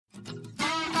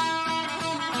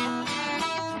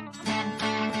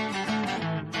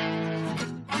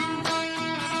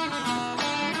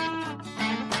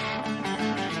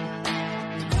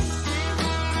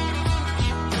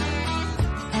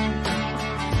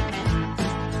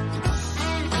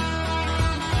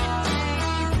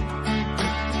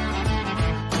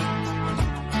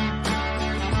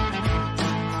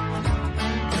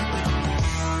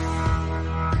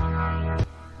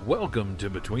Welcome to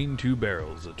Between Two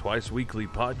Barrels, a twice-weekly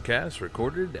podcast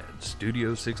recorded at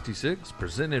Studio 66,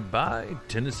 presented by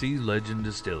Tennessee Legend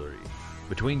Distillery.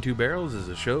 Between Two Barrels is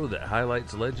a show that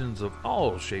highlights legends of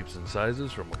all shapes and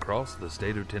sizes from across the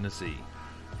state of Tennessee.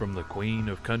 From the Queen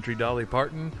of Country Dolly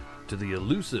Parton to the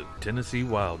elusive Tennessee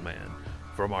Wildman.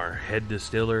 From our head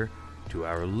distiller to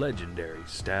our legendary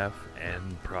staff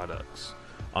and products.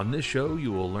 On this show,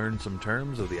 you will learn some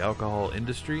terms of the alcohol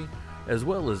industry, as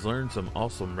well as learn some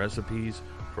awesome recipes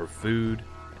for food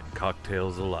and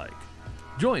cocktails alike.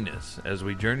 Join us as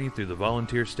we journey through the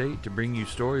volunteer state to bring you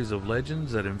stories of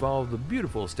legends that involve the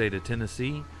beautiful state of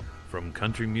Tennessee, from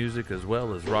country music as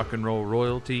well as rock and roll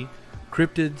royalty,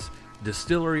 cryptids,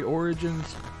 distillery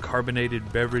origins,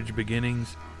 carbonated beverage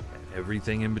beginnings, and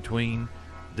everything in between.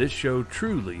 This show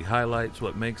truly highlights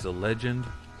what makes a legend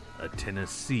a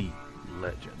Tennessee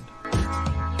legend.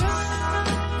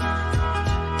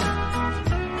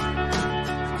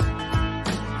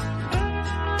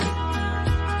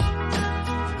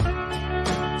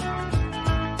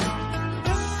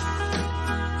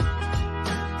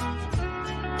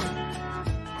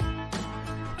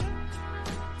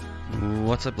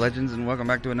 What's up, legends, and welcome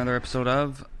back to another episode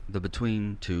of the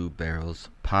Between Two Barrels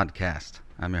podcast.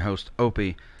 I'm your host,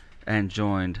 Opie, and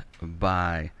joined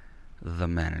by the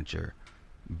manager,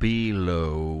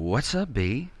 B-Lo. What's up,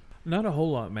 B? Not a whole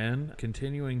lot, man.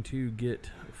 Continuing to get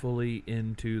fully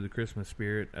into the Christmas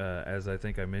spirit. As I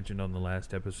think I mentioned on the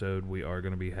last episode, we are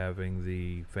going to be having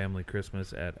the family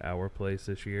Christmas at our place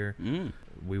this year.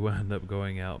 We wound up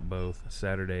going out both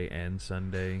Saturday and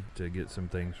Sunday to get some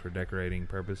things for decorating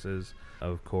purposes.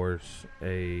 Of course,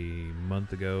 a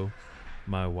month ago,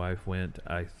 my wife went,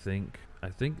 I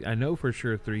know for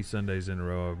sure 3 Sundays in a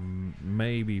row,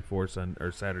 maybe 4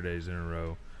 Saturdays in a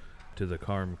row, to the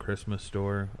Carm Christmas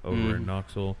store over in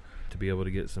Knoxville to be able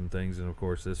to get some things. And of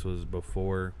course, this was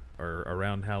before or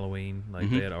around Halloween. They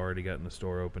had already gotten the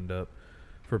store opened up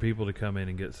for people to come in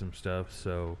and get some stuff.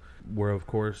 So we're of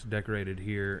course decorated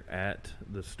here at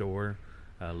the store,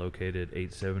 located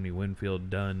 870 Winfield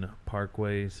Dunn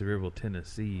Parkway, Sevierville,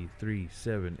 Tennessee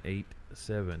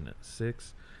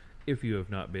 37876. If you have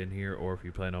not been here, or if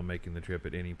you plan on making the trip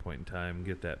at any point in time,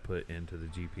 get that put into the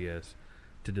GPS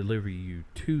to deliver you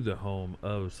to the home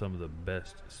of some of the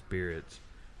best spirits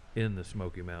in the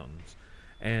Smoky Mountains.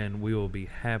 And we will be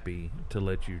happy to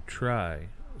let you try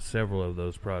several of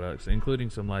those products, including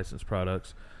some licensed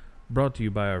products brought to you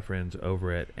by our friends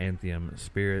over at Anthem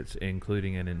Spirits,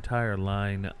 including an entire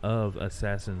line of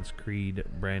Assassin's Creed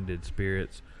branded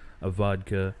spirits, a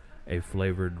vodka, a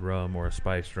flavored rum, or a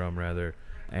spiced rum rather,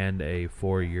 and a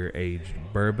 4-year aged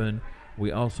bourbon.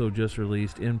 We also just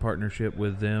released, in partnership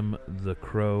with them, the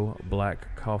Crow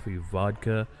Black Coffee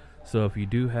Vodka. So if you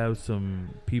do have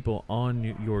some people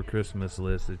on your Christmas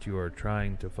list that you are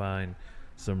trying to find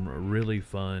some really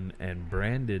fun and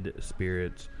branded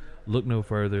spirits, look no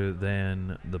further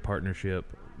than the partnership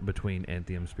between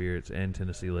Anthem Spirits and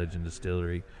Tennessee Legend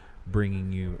Distillery,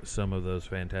 bringing you some of those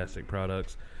fantastic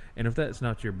products. And if that's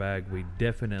not your bag, we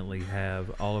definitely have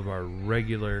all of our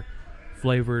regular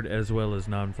flavored as well as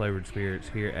non-flavored spirits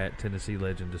here at Tennessee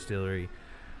Legend Distillery.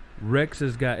 Rex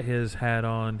has got his hat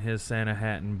on, his Santa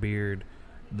hat and beard.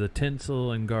 The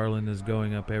tinsel and garland is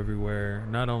going up everywhere,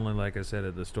 not only, like I said,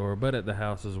 at the store, but at the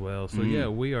house as well. So yeah,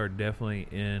 we are definitely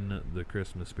in the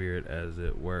Christmas spirit, as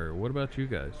it were. What about you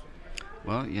guys?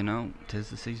 Well, 'tis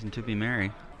the season to be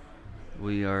merry.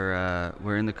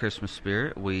 We're in the Christmas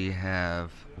spirit. We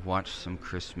have watched some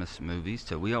Christmas movies.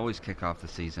 So we always kick off the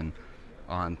season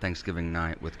on Thanksgiving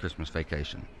night with Christmas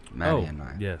Vacation, Maddie and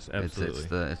I. Yes, absolutely.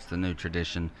 It's the new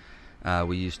tradition.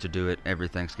 We used to do it every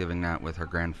Thanksgiving night with her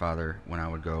grandfather when I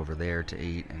would go over there to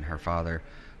eat, and her father.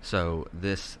 So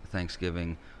this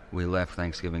Thanksgiving, we left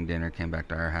Thanksgiving dinner, came back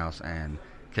to our house, and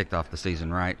kicked off the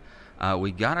season right.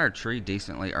 We got our tree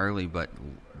decently early, but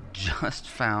just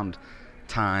found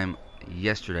time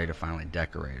yesterday to finally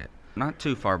decorate it. Not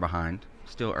too far behind,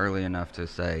 still early enough to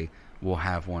say we'll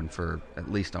have one for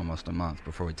at least almost a month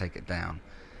before we take it down,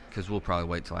 because we'll probably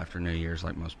wait till after New Year's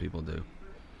like most people do.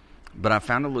 But I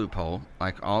found a loophole.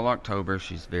 Like all October,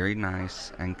 she's very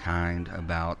nice and kind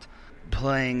about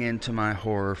playing into my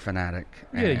horror fanatic.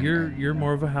 Yeah, you're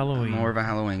more of a Halloween. More of a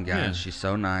Halloween guy. Yeah. She's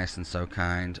so nice and so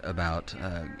kind about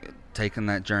taking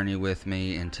that journey with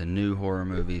me into new horror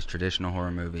movies, traditional horror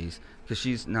movies, because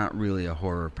she's not really a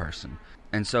horror person.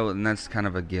 And that's kind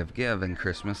of a give. And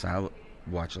Christmas, I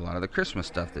watch a lot of the Christmas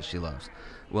stuff that she loves.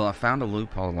 Well, I found a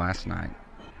loophole last night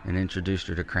and introduced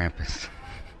her to Krampus.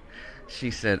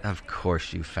 She said, "Of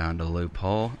course you found a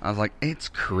loophole." I was like, "It's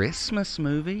Christmas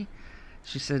movie?"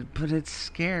 She said, "But it's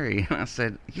scary." And I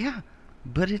said, "Yeah,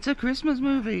 but it's a Christmas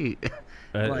movie.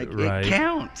 Right. It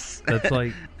counts. That's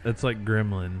like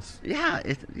Gremlins. Yeah,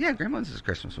 Gremlins is a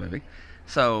Christmas movie.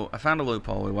 So I found a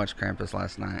loophole. We watched Krampus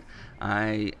last night.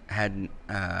 I had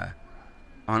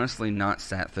honestly not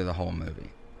sat through the whole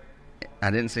movie.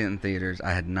 I didn't see it in theaters.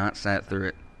 I had not sat through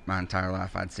it my entire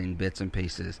life. I'd seen bits and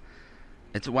pieces.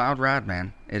 It's a wild ride,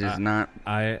 man. It is not.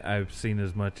 I've seen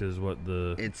as much as what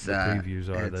the previews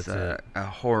are. It's That's a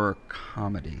horror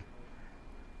comedy.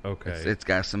 Okay. It's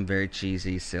got some very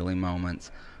cheesy, silly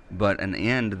moments, but an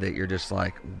end that you're just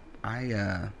like,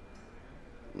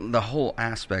 the whole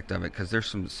aspect of it, because there's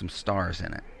some stars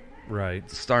in it. Right.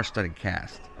 It's a star-studded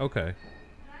cast. Okay.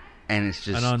 And it's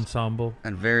just... an ensemble.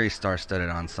 A very star-studded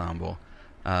ensemble.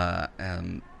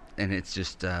 And it's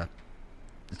just...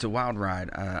 it's a wild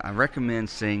ride. I recommend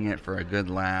seeing it for a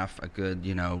good laugh, a good,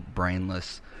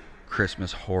 brainless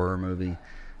Christmas horror movie,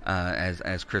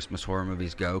 as Christmas horror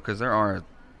movies go, because there are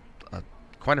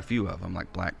quite a few of them,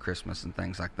 like Black Christmas and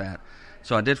things like that.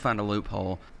 So I did find a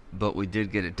loophole, but we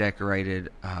did get it decorated.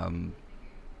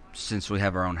 Since we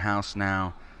have our own house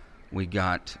now, we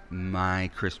got my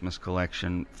Christmas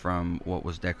collection from what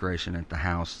was decoration at the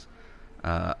house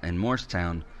in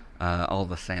Morristown, all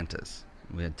the Santas.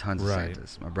 We had tons of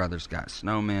Santas. My brother's got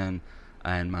snowmen,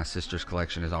 and my sister's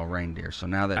collection is all reindeer. So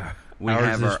now that we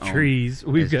have our own trees,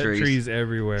 we've got trees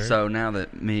everywhere. So now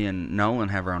that me and Nolan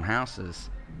have our own houses,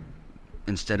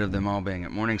 instead of them all being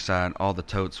at Morningside, all the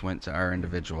totes went to our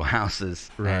individual houses,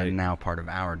 and now part of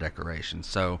our decoration.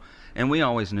 So, and we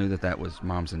always knew that was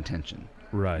Mom's intention,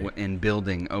 in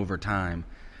building over time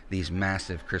these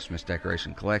massive Christmas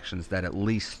decoration collections, that at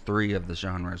least 3 of the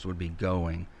genres would be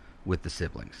going with the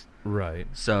siblings. Right.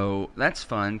 So that's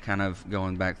fun, kind of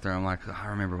going back through. I'm like, I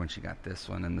remember when she got this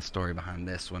one and the story behind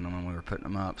this one and when we were putting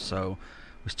them up. So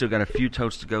we still got a few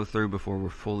totes to go through before we're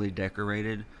fully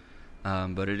decorated.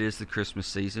 But it is the Christmas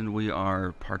season. We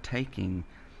are partaking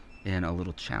in a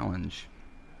little challenge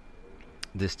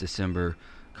this December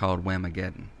called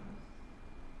Whamageddon.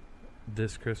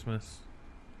 This Christmas?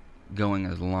 Going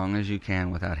as long as you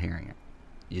can without hearing it.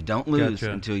 You don't lose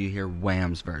until you hear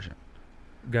Wham's version.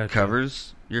 Gotcha.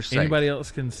 Covers, you're safe. Anybody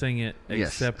else can sing it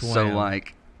except Wham. So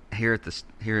like here at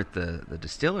the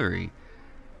distillery,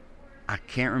 I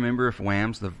can't remember if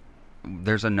Wham's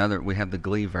there's another. We have the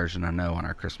Glee version, I know, on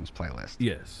our Christmas playlist.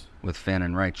 Yes. With Finn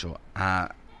and Rachel. I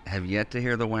have yet to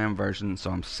hear the Wham version, so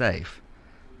I'm safe.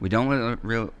 We don't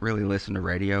really listen to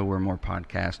radio. We're more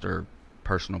podcast or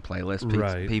personal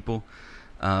playlist people.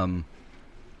 And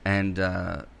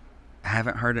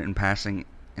haven't heard it in passing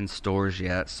in stores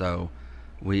yet, so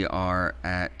we are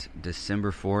at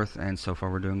December 4th, and so far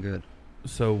we're doing good.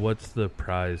 So what's the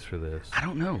prize for this? I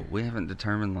don't know. We haven't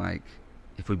determined,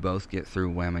 if we both get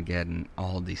through Whamageddon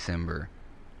all December,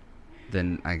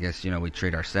 then I guess, we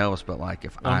treat ourselves. But,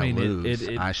 if I lose,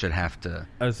 I should have to...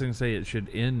 I was going to say, it should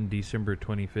end December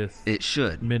 25th. It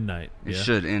should. Midnight. It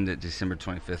should end at December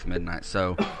 25th midnight.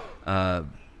 So,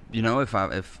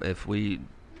 if we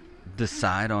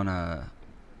decide on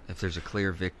if there's a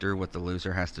clear victor, what the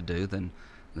loser has to do, then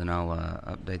I'll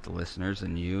update the listeners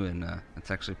and you, and it's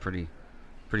actually pretty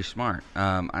smart.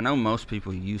 I know most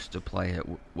people used to play it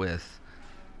with...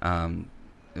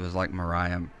 it was like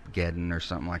Mariah-geddon or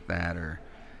something like that,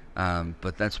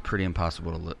 but that's pretty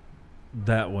impossible to look.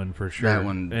 That one for sure. That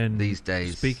one, and these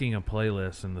days. Speaking of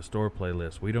playlists and the store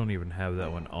playlist, we don't even have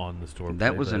that one on the store playlist.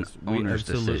 That was an owner's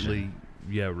decision.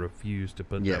 We refused to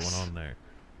put that one on there.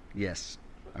 Yes.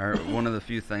 One of the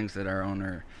few things that our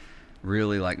owner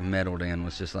really meddled in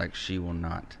was just she will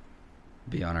not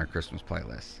be on our Christmas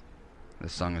playlist.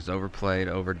 This song is overplayed,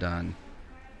 overdone,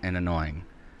 and annoying.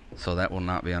 So that will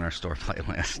not be on our store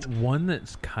playlist. One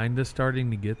that's kind of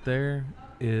starting to get there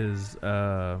is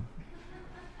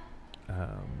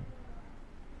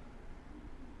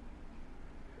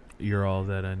You're All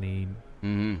That I Need.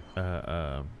 Mm-hmm.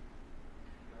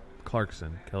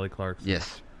 Kelly Clarkson.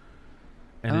 Yes.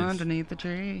 And Underneath the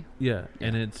tree. Yeah,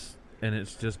 and it's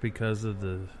just because of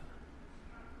the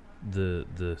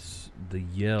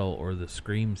yell or the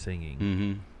scream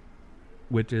singing,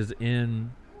 which is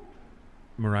in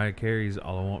Mariah Carey's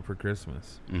 "All I Want for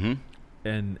Christmas,"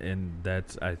 and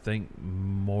that's, I think,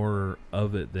 more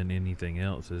of it than anything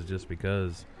else is just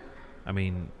because,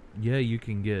 you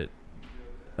can get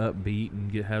upbeat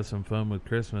and have some fun with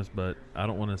Christmas, but I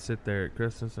don't want to sit there at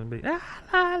Christmas and be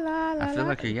I feel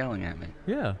like you're yelling at me.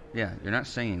 Yeah, you're not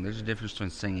singing. There's a difference between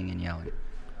singing and yelling.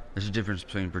 There's a difference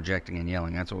between projecting and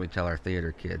yelling. That's what we tell our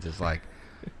theater kids. It's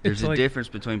there's a difference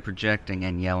between projecting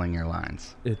and yelling your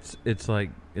lines. It's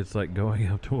like going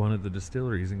up to one of the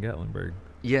distilleries in Gatlinburg.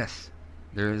 Yes,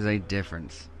 there is a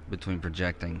difference between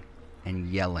projecting and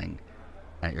yelling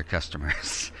at your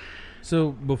customers.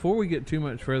 So before we get too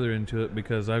much further into it,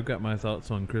 because I've got my thoughts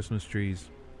on Christmas trees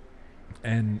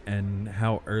and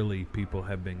how early people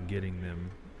have been getting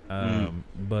them,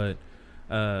 but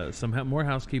some more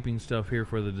housekeeping stuff here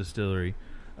for the distillery.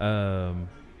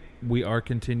 We are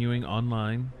continuing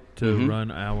online to run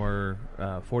our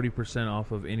 40%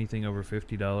 off of anything over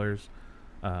 $50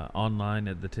 online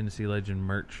at the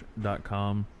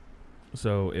TennesseeLegendMerch.com.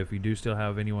 So if you do still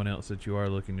have anyone else that you are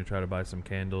looking to try to buy some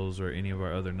candles or any of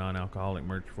our other non-alcoholic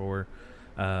merch for,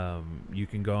 you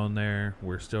can go on there.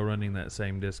 We're still running that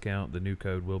same discount. The new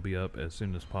code will be up as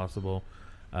soon as possible,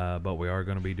 but we are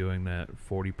going to be doing that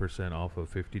 40% off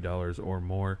of $50 or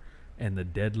more. And the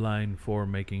deadline for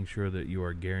making sure that you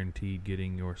are guaranteed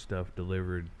getting your stuff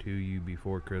delivered to you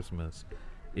before Christmas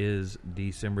is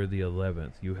December the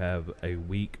 11th. You have a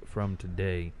week from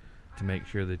today to make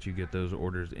sure that you get those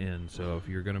orders in. So if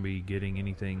you're going to be getting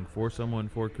anything for someone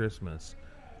for Christmas,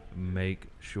 make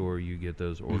sure you get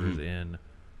those orders in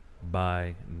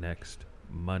by next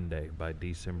Monday, by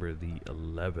December the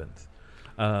 11th.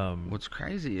 What's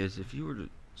crazy is if you were to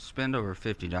spend over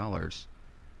 $50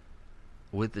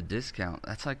 with the discount,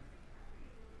 that's like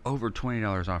over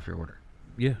 $20 off your order.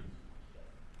 Yeah.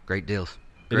 Great deals.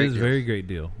 It is a very great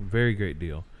deal. Very great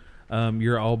deal.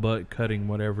 You're all but cutting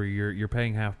whatever you're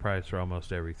paying half price for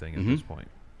almost everything at this point.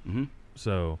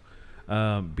 So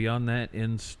beyond that,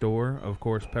 in store, of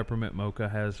course, Peppermint Mocha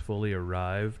has fully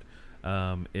arrived.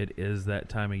 It is that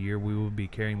time of year. We will be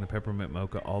carrying the Peppermint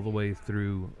Mocha all the way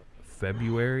through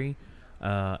February,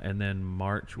 and then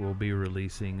March we'll be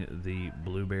releasing the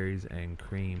blueberries and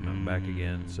cream back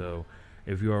again. So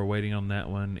if you are waiting on that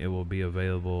one, it will be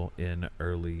available in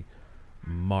early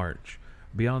March.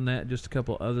 Beyond that, just a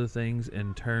couple other things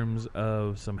in terms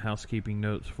of some housekeeping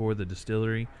notes for the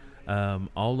distillery.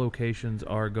 All locations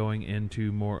are going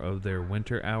into more of their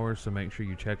winter hours, so make sure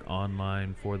you check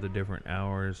online for the different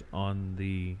hours on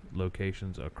the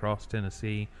locations across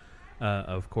Tennessee.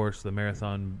 Of course, the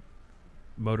Marathon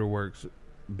Motorworks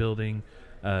building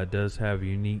does have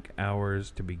unique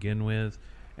hours to begin with,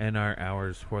 and our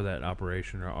hours for that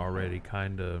operation are already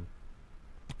kind of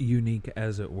unique,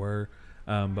 as it were.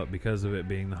 But because of it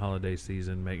being the holiday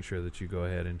season, make sure that you go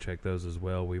ahead and check those as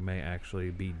well. We may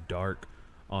actually be dark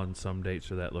on some dates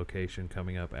for that location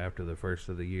coming up after the first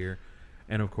of the year.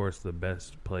 And, of course, the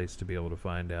best place to be able to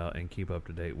find out and keep up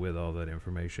to date with all that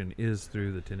information is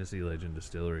through the Tennessee Legend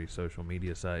Distillery social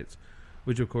media sites,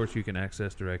 which, of course, you can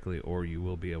access directly, or you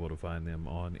will be able to find them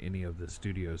on any of the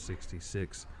Studio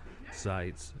 66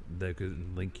 sites that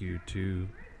could link you to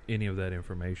any of that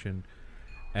information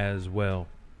as well.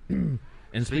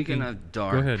 And speaking of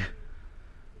dark, go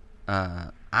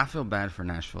ahead. I feel bad for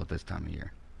Nashville at this time of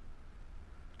year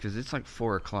because it's like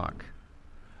 4 o'clock.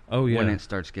 Oh yeah, when it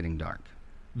starts getting dark.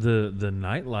 The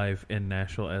nightlife in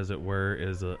Nashville, as it were,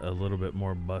 is a little bit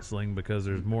more bustling because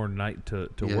there's more night to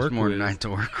work with. There's more night to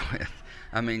work with.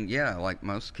 I mean, yeah, like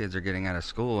most kids are getting out of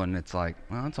school, and it's like,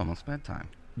 well, it's almost bedtime.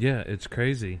 Yeah, it's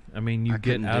crazy. I mean, you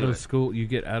get out of school,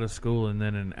 and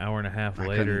then an hour and a half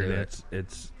later, and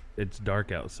it's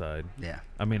dark outside. Yeah.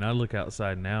 I mean, I look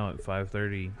outside now at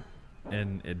 5:30,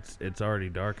 and it's already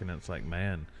dark, and it's like,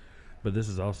 man. But this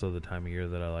is also the time of year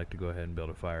that I like to go ahead and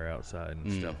build a fire outside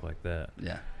and stuff like that.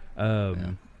 Yeah.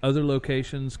 Other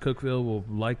locations, Cookeville will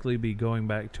likely be going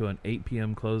back to an 8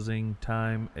 p.m. closing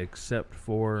time, except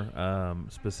for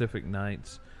specific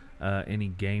nights, any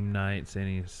game nights,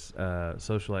 any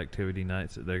social activity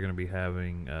nights that they're going to be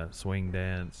having, swing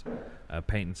dance,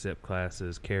 paint and sip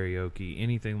classes, karaoke,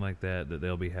 anything like that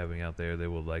they'll be having out there. They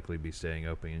will likely be staying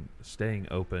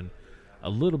open a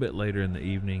little bit later in the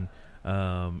evening.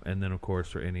 And then, of course,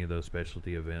 for any of those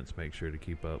specialty events, make sure to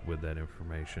keep up with that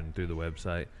information through the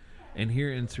website. And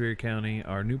here in Sevier County,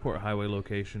 our Newport Highway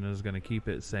location is going to keep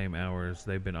its same hours.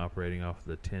 They've been operating off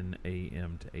the 10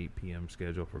 a.m. to 8 p.m.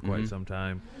 schedule for quite some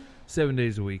time, 7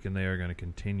 days a week, and they are going to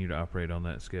continue to operate on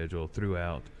that schedule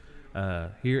throughout.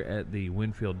 Here at the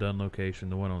Winfield Dunn location,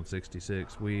 the one on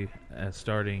 66, we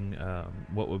starting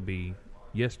what would be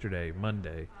yesterday,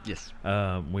 Monday. Yes.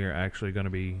 We are actually going to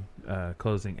be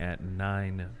closing at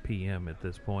 9 p.m. at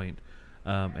this point.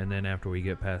 And then after we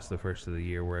get past the first of the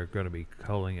year, we're going to be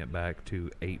calling it back to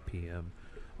 8 p.m.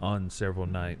 on several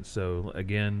nights. So,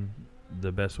 again,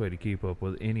 the best way to keep up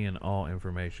with any and all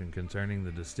information concerning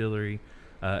the distillery,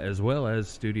 as well as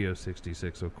Studio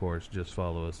 66, of course, just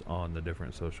follow us on the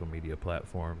different social media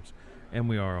platforms. And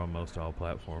we are on most all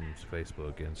platforms,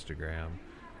 Facebook, Instagram,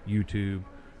 YouTube,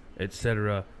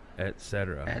 etc.,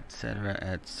 etc. etc.,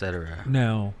 etc.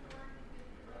 Now,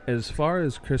 as far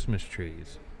as Christmas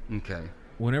trees, okay,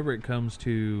 whenever it comes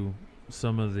to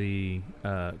some of the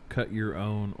cut your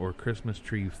own or Christmas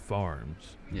tree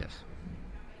farms. Yes.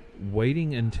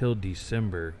 Waiting until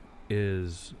December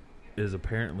is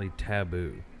apparently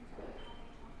taboo,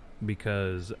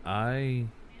 because I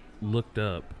looked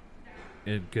up,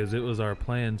 because it was our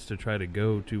plans to try to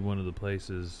go to one of the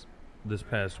places this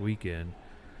past weekend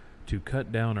to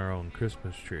cut down our own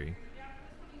Christmas tree.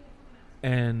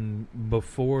 And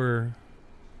before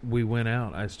we went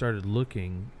out, I started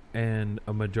looking, and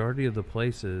a majority of the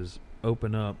places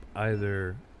open up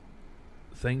either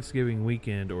Thanksgiving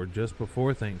weekend or just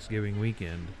before Thanksgiving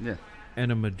weekend. Yeah.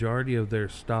 And a majority of their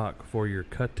stock for your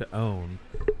cut to own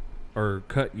or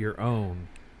cut your own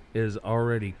is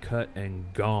already cut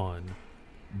and gone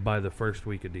by the first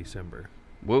week of December.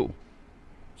 Whoa.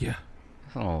 Yeah.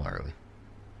 That's a little early.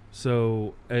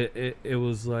 So it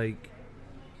was like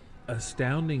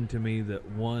astounding to me that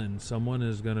someone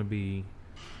is going to be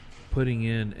putting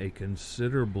in a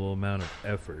considerable amount of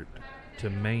effort to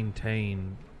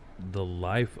maintain the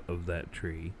life of that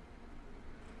tree,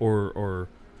 or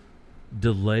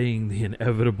delaying the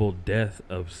inevitable death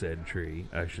of said tree,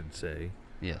 I should say.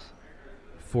 Yes.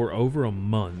 For over a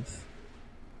month.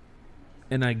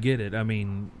 And I get it. I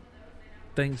mean,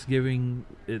 Thanksgiving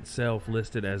itself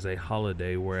listed as a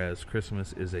holiday, whereas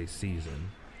Christmas is a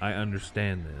season. I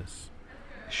understand this.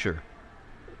 Sure.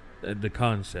 The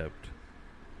concept.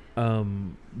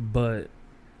 But,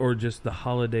 or just the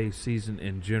holiday season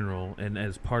in general. And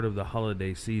as part of the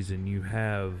holiday season, you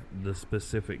have the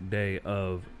specific day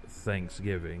of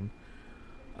Thanksgiving.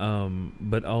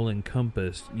 But all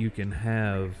encompassed, you can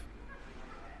have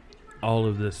all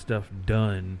of this stuff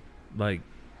done. Like,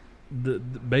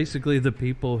 basically the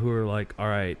people who are like, all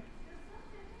right,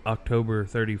 October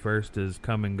 31st is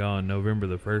come and gone, November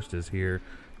the 1st is here.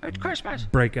 It's Christmas.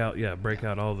 Break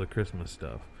out all the Christmas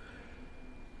stuff.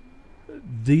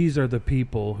 These are the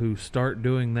people who start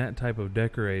doing that type of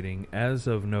decorating as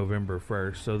of November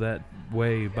 1st, so that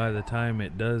way by the time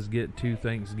it does get to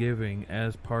Thanksgiving,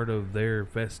 as part of their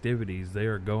festivities, they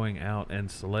are going out and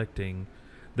selecting.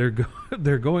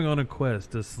 They're going on a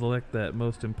quest to select that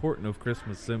most important of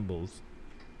Christmas symbols.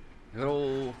 Good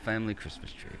old family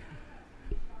Christmas tree.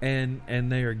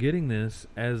 And they are getting this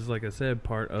as, like I said,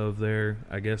 part of their,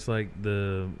 I guess, like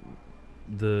the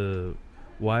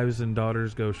wives and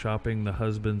daughters go shopping, the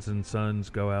husbands and sons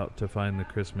go out to find the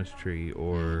Christmas tree,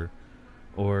 or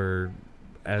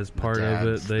as part of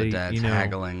it, the dad's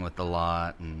haggling with the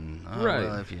lot, and right.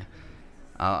 Well, if you,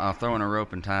 I'll throw in a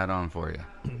rope and tie it on for you.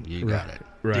 You got it.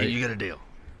 Right. You got a deal.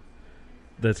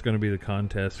 That's going to be the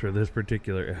contest for this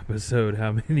particular episode.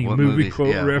 How many movie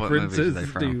quote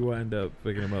references do you wind up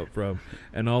picking them up from?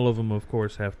 And all of them, of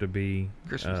course, have to be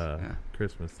Christmas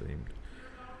themed.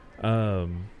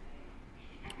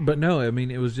 But no, I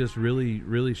mean, it was just really,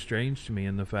 really strange to me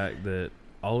in the fact that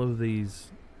all of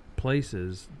these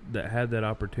places that had that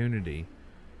opportunity,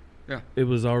 it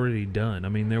was already done. I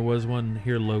mean, there was one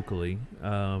here locally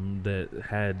that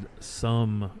had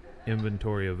some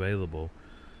inventory available.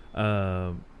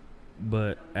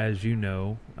 But as you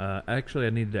know, actually, I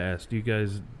needed to ask: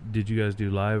 did you guys do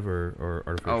live or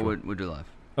artificial? Oh, we do live.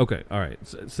 Okay, all right,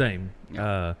 same.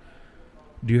 Yeah.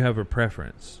 Do you have a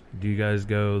preference? Do you guys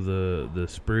go the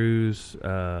spruce,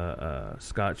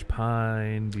 Scotch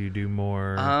pine? Do you do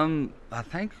more? I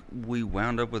think we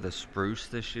wound up with a spruce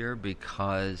this year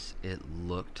because it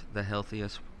looked the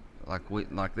healthiest.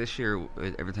 Like this year,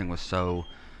 everything was so,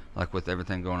 like with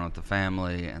everything going on with the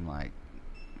family and like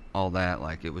all that,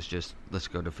 like it was just, let's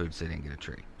go to Food City and get a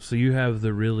tree. So you have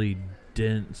the really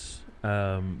dense,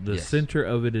 Yes. center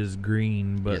of it is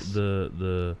green, but Yes.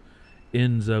 the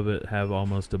ends of it have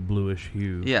almost a bluish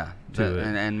hue. Yeah, to it.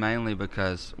 and mainly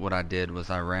because what I did was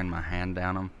I ran my hand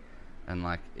down them, and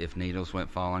like if needles went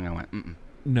falling, I went,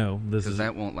 No, because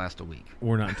that won't last a week.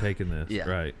 We're not taking this. Yeah.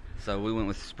 Right. So we went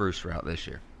with the spruce route this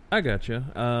year. I gotcha.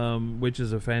 Which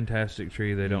is a fantastic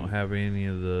tree. They don't have any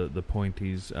of the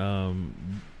pointies.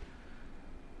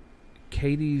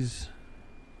 Katie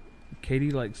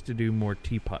likes to do more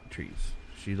teapot trees.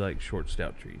 She likes short,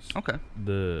 stout trees. Okay.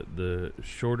 The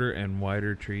shorter and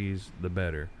wider trees, the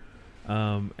better.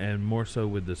 And more so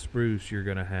with the spruce, you're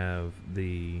going to have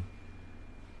the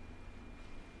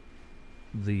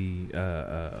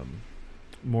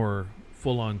more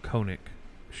full-on conic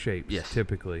shapes, yes.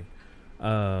 typically.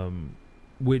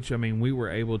 Which, I mean, we were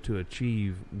able to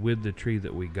achieve with the tree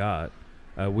that we got.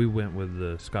 We went with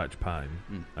the Scotch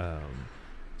pine.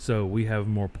 So we have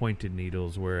more pointed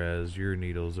needles, whereas your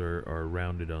needles are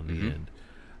rounded on the end.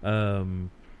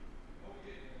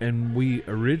 And we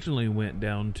originally went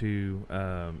down to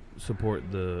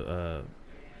support the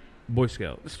Boy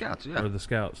Scouts. The Scouts, yeah. Or the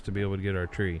Scouts to be able to get our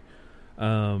tree.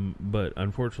 But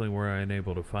unfortunately, we were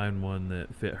unable to find one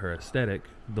that fit her aesthetic,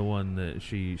 the one that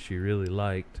she really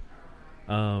liked.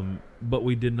 But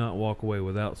we did not walk away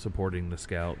without supporting the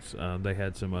Scouts. They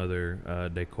had some other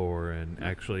decor and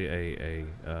actually a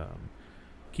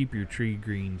keep your tree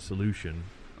green solution.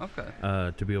 Okay.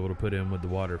 To be able to put in with the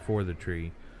water for the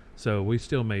tree. So we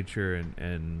still made sure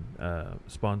and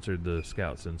sponsored the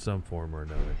Scouts in some form or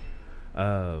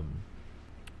another.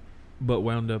 But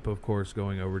wound up, of course,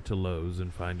 going over to Lowe's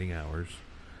and finding ours.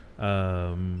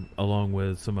 Along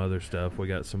with some other stuff. We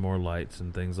got some more lights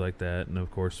and things like that. And,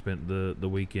 of course, spent the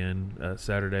weekend.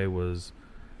 Saturday was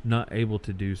not able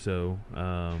to do so.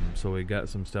 So we got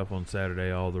some stuff on Saturday,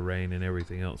 all the rain and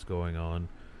everything else going on.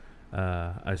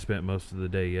 I spent most of the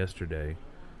day yesterday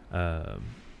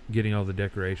getting all the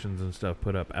decorations and stuff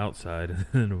put up outside.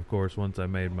 And, of course, once I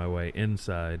made my way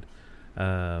inside,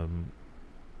 got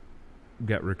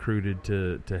recruited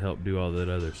to help do all that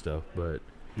other stuff. But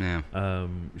yeah,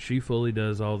 she fully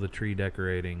does all the tree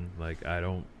decorating. Like,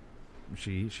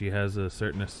 she has a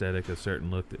certain aesthetic, a certain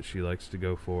look that she likes to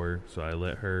go for, so I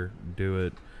let her do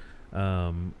it.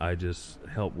 I just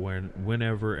help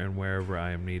whenever and wherever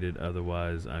I am needed.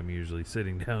 Otherwise, I'm usually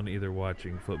sitting down either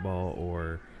watching football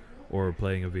or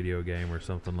playing a video game or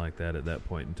something like that at that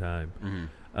point in time. Mm-hmm.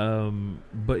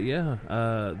 But yeah,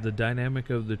 the dynamic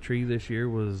of the tree this year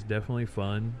was definitely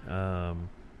fun.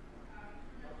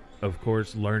 Of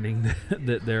course, learning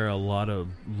that there are a lot of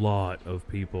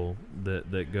people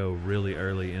that go really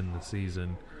early in the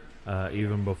season,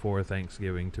 even before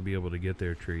Thanksgiving, to be able to get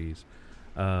their trees.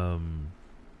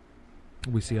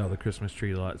 We see all the Christmas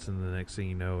tree lots, and the next thing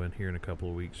you know, and here in a couple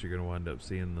of weeks, you're going to wind up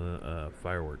seeing the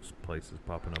fireworks places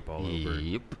popping up all over.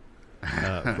 Yep.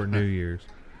 For New Year's.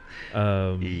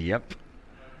 Yep.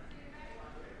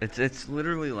 It's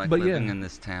literally like living in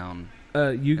this town.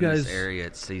 You guys, this area,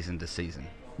 it's season to season.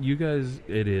 You guys,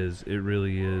 it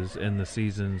really is, and the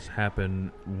seasons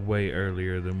happen way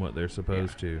earlier than what they're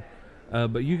supposed to.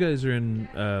 But you guys are in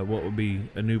what would be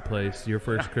a new place, your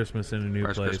first Christmas in a new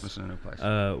place. Christmas in a new place.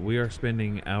 We are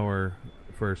spending our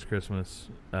first Christmas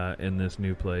in this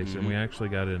new place, Mm-hmm. and we actually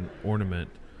got an ornament.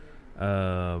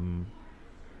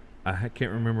 I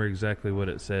can't remember exactly what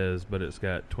it says, but it's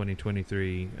got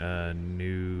 2023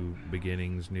 new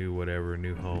beginnings, new whatever,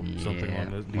 new home, something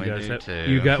along those. You guys have too.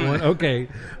 You got one? Okay,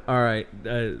 all right.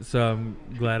 So I'm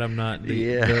glad I'm not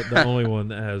the only one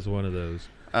that has one of those.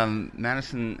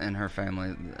 Madison and her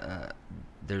family,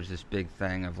 there's this big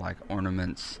thing of like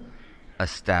ornaments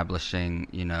establishing,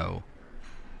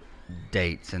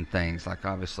 dates and things. Like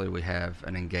obviously we have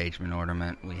an engagement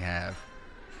ornament, we have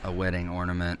a wedding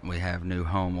ornament, we have new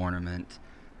home ornament,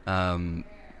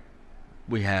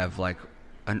 we have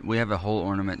a whole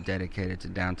ornament dedicated to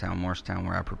downtown Morristown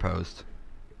where I proposed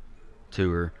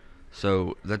to her.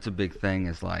 So that's a big thing,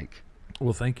 is like,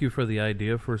 well, thank you for the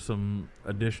idea for some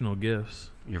additional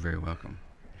gifts. You're very welcome.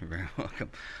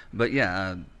 But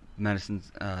yeah,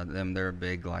 Madison's they're a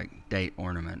big like date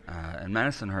ornament, and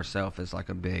Madison herself is like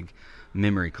a big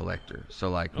memory collector.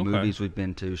 So like movies we've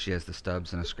been to, she has the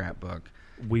stubs in a scrapbook.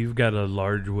 We've got a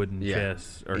large wooden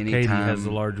chest, or Katie has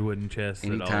a large wooden chest.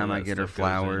 Anytime I get her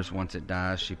flowers, once it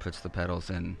dies, she puts the petals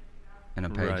in a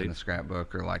page in the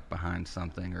scrapbook, or like behind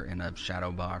something, or in a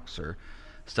shadow box, or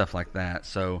stuff like that.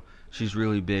 So she's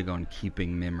really big on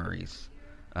keeping memories,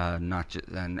 not just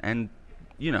and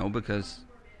because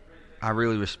I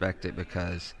really respect it,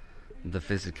 because the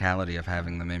physicality of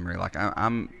having the memory. Like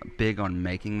I'm big on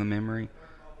making the memory,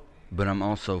 but I'm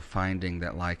also finding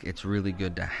that like it's really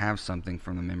good to have something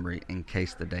from the memory in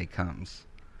case the day comes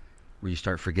where you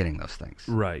start forgetting those things.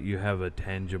 Right, you have a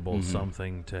tangible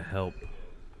something to help.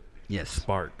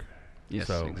 Spark. Yes,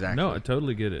 so, exactly. No, I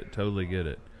totally get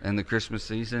it. And the Christmas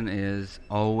season is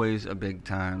always a big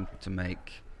time to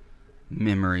make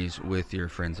memories with your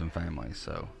friends and family.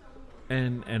 So,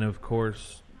 and of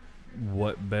course,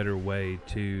 what better way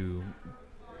to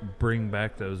bring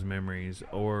back those memories,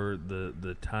 or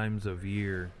the times of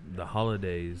year, the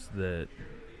holidays that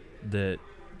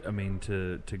I mean,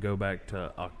 to go back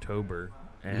to October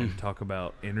and talk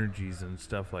about energies and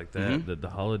stuff like that, that the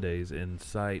holidays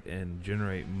incite and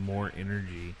generate more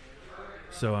energy.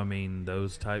 So, I mean,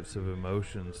 those types of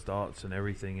emotions, thoughts, and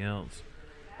everything else.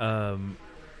 For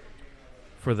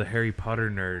the Harry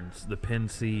Potter nerds, the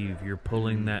pensieve, you're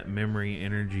pulling that memory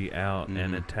energy out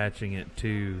and attaching it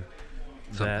to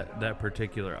that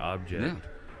particular object.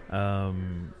 Yeah.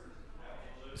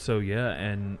 So yeah,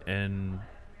 and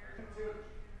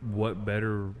what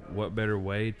better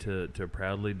way to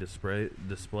proudly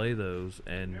display those,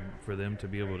 and for them to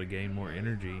be able to gain more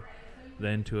energy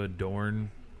than to adorn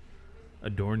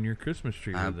adorn your Christmas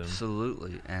tree with them.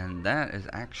 Absolutely. And that is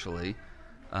actually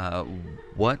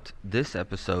what this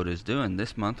episode is doing.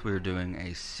 This month we're doing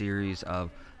a series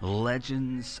of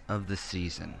legends of the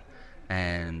season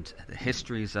and the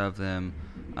histories of them,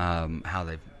 how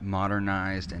they've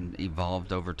modernized and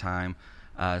evolved over time.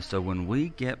 So when we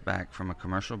get back from a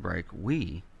commercial break,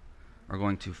 we are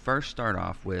going to first start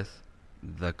off with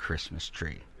the Christmas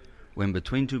tree, when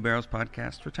Between Two Barrels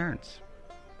podcast returns.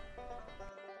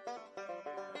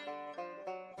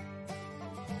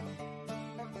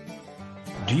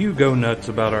 Do you go nuts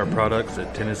about our products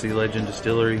at Tennessee Legend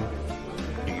Distillery?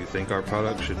 Do you think our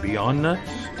products should be on nuts?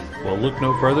 Well, look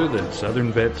no further than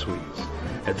Southern Vet Sweets.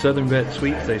 At Southern Vet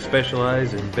Sweets, they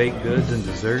specialize in baked goods and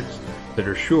desserts that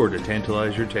are sure to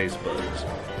tantalize your taste buds.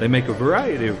 They make a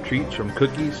variety of treats from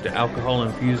cookies to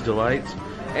alcohol-infused delights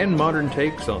and modern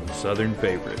takes on Southern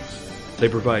favorites. They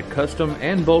provide custom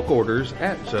and bulk orders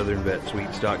at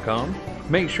southernvetsweets.com.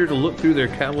 Make sure to look through their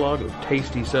catalog of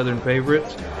tasty Southern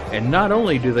favorites. And not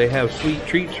only do they have sweet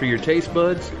treats for your taste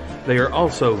buds, they are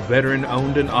also veteran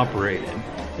owned and operated.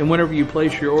 And whenever you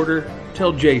place your order,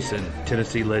 tell Jason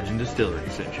Tennessee Legend Distillery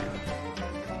sent you.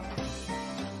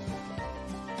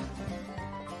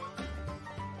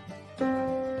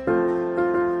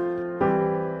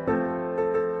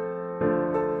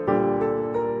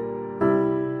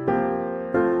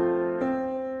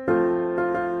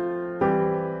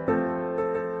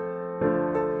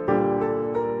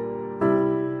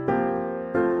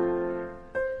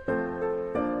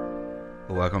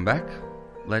 Welcome back,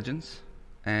 Legends.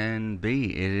 And B,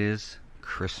 it is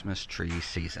Christmas tree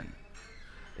season.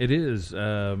 It is.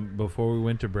 Before we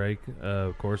went to break,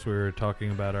 of course, we were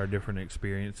talking about our different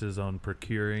experiences on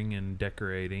procuring and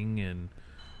decorating and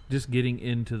just getting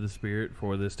into the spirit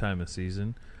for this time of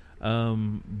season.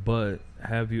 But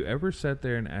have you ever sat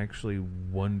there and actually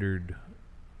wondered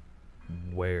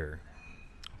where?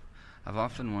 I've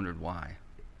often wondered why.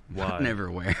 Why? Never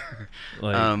where.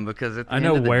 Because at the I end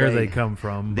know of the where day, they come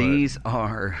from. These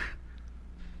are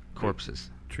corpses.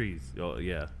 Trees. Oh,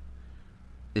 yeah.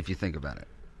 If you think about it.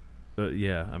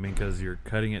 Yeah, I mean, because you're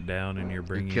cutting it down and you're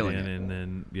bringing it in, and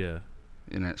then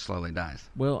and it slowly dies.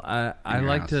 Well, I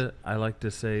like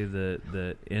to say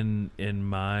that in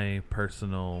my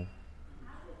personal,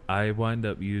 I wind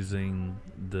up using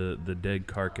the dead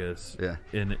carcass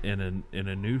in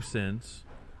a new sense.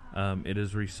 It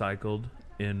is recycled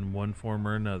in one form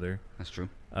or another. That's true.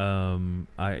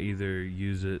 I either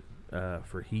use it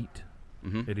for heat.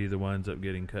 Mm-hmm. It either winds up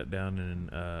getting cut down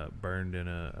and burned in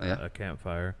a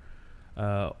campfire,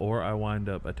 or I wind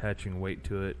up attaching weight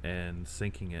to it and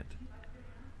sinking it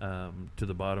to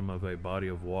the bottom of a body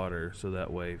of water, so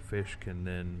that way fish can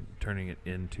then turning it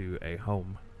into a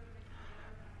home.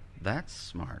 That's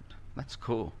smart. That's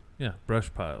cool. Yeah,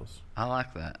 brush piles. I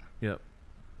like that. Yep.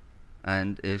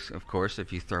 And of course,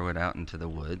 if you throw it out into the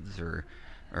woods or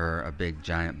a big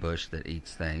giant bush that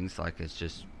eats things, like it's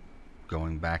just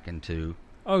going back into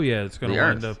it's going to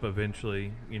wind earth. up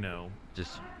eventually,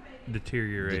 just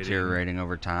deteriorating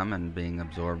over time and being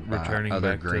absorbed returning by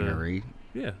other back greenery.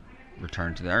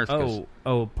 Return to the earth.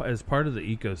 As part of the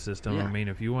ecosystem. Yeah. I mean,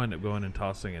 if you wind up going and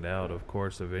tossing it out, of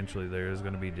course, eventually there is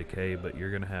going to be decay, but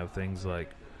you're going to have things like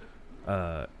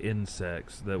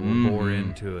insects that will bore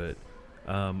into it.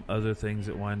 Other things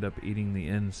that wind up eating the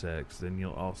insects. Then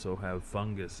you'll also have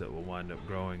fungus that will wind up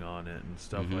growing on it and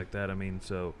stuff like that. I mean,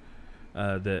 so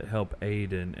that help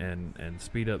aid and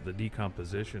speed up the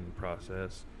decomposition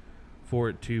process for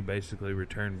it to basically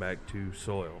return back to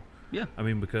soil. Yeah. I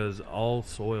mean, because all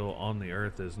soil on the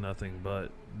earth is nothing but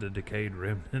the decayed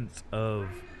remnants of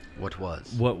what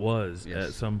was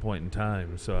at some point in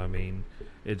time. So, I mean,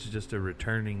 it's just a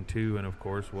returning to, and of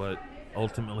course, what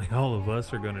ultimately all of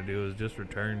us are going to do is just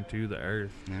return to the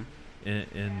earth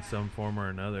in some form or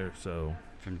another. So,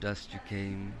 from dust you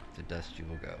came, to dust you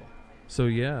will go. So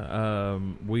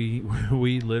we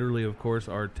literally, of course,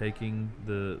 are taking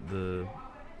the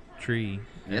tree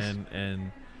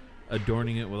and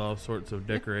adorning it with all sorts of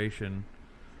decoration.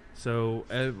 So,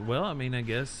 I mean, I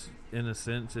guess in a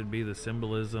sense it'd be the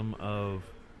symbolism of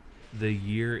the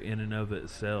year in and of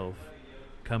itself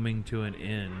coming to an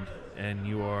end, and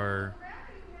you are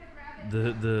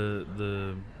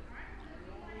the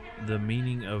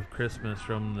meaning of Christmas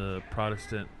from the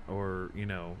Protestant or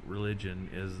religion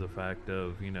is the fact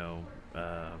of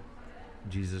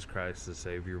Jesus Christ the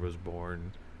Savior was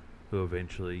born, who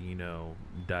eventually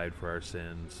died for our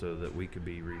sins so that we could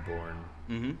be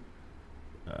reborn.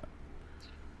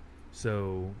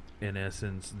 So in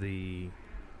essence, the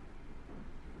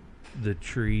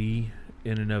tree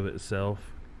in and of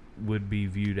itself would be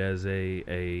viewed as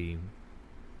a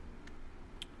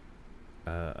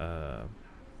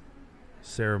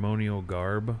ceremonial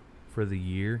garb for the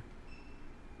year.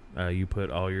 You put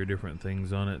all your different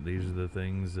things on it. These are the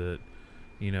things that,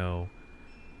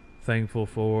 thankful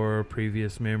for,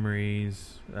 previous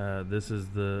memories. This is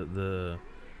the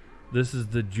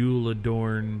jewel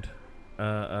adorned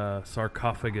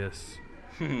sarcophagus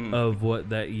of what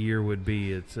that year would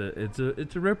be. It's a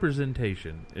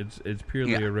representation. It's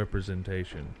purely a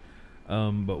representation.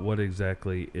 But what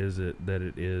exactly is it that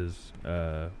it is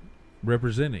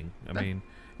representing? I mean,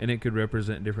 and it could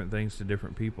represent different things to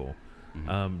different people.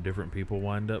 Mm-hmm. Different people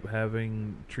wind up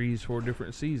having trees for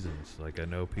different seasons. Like I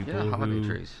know people holiday who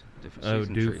trees,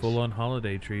 different do trees. full-on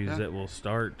holiday trees that will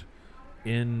start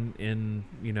in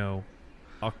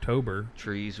October.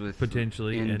 Trees with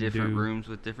potentially in different rooms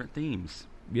with different themes.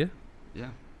 Yeah.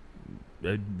 Yeah.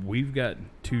 We've got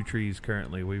 2 trees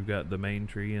currently. We've got the main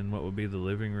tree in what would be the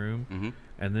living room,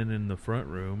 and then in the front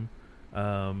room,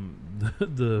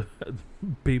 the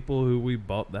people who we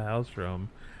bought the house from,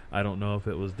 I don't know if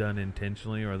it was done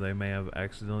intentionally or they may have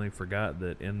accidentally forgot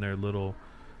that in their little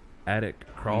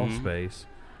attic crawl space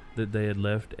that they had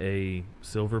left a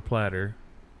silver platter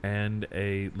and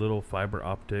a little fiber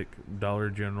optic Dollar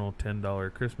General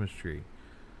 $10 Christmas tree.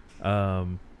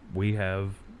 We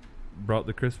have brought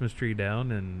the Christmas tree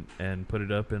down and put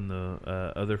it up in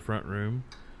the other front room.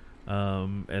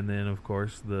 And then, of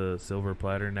course, the silver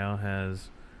platter now has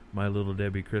my Little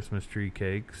Debbie Christmas tree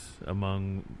cakes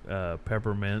among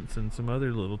peppermints and some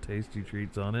other little tasty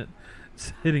treats on it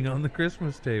sitting on the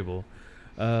Christmas table.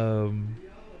 But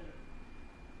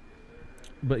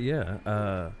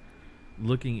yeah,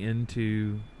 looking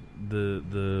into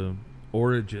the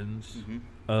origins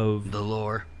of the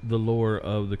lore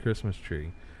of the Christmas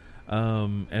tree,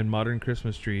 and modern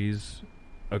Christmas trees,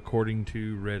 according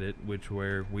to Reddit,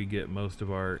 where we get most of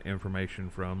our information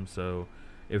from. So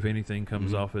if anything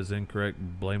comes off as incorrect,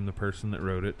 blame the person that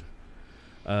wrote it.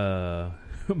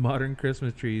 Modern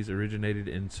Christmas trees originated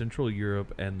in Central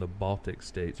Europe and the Baltic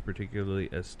states, particularly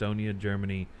Estonia,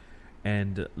 Germany,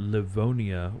 and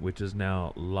Livonia, which is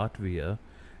now Latvia,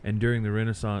 and during the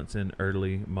Renaissance in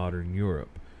early modern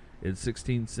Europe. Its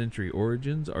 16th century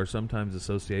origins are sometimes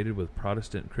associated with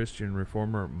Protestant Christian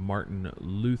reformer Martin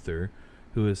Luther,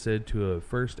 who is said to have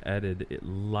first added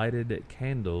lighted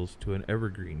candles to an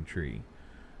evergreen tree.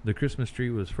 The Christmas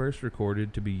tree was first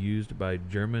recorded to be used by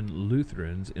German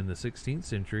Lutherans in the 16th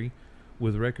century,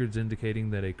 with records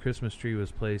indicating that a Christmas tree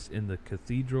was placed in the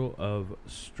Cathedral of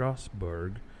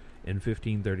Strasbourg in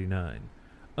 1539.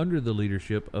 Under the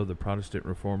leadership of the Protestant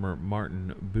reformer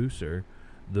Martin Bucer,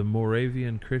 the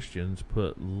Moravian Christians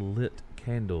put lit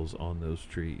candles on those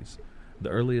trees. The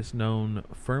earliest known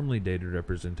firmly dated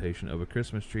representation of a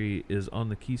Christmas tree is on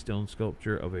the keystone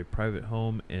sculpture of a private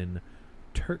home in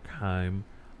Turkheim,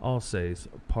 Alsace,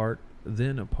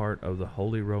 then a part of the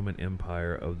Holy Roman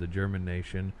Empire of the German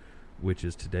nation, which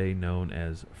is today known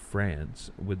as France,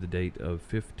 with the date of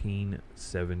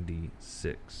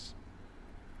 1576.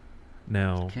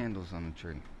 Now, candles on a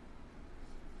tree,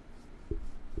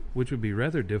 which would be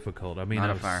rather difficult. I mean, Not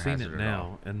a I've fire seen hazard it at now,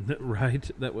 all. and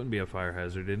that wouldn't be a fire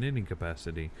hazard in any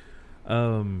capacity.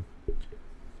 The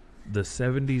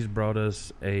 70s brought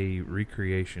us a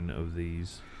recreation of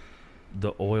these.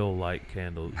 The oil light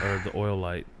candles, or the oil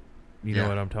light, you know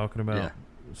what I'm talking about? Yeah.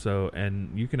 So,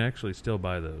 and you can actually still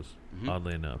buy those,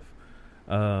 oddly enough.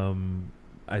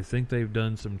 I think they've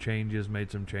done some changes,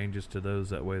 made some changes to those,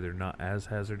 that way they're not as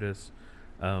hazardous,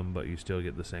 but you still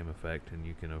get the same effect, and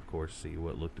you can, of course, see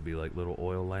what look to be like little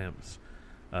oil lamps,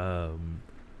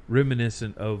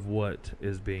 reminiscent of what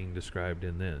is being described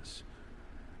in this.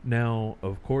 Now,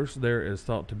 of course, there is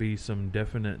thought to be some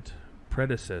definite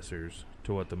predecessors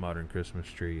to what the modern Christmas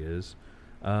tree is,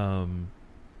 and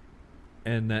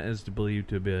that is believed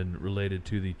to have been related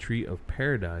to the Tree of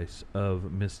Paradise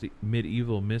of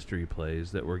medieval mystery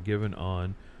plays that were given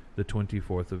on the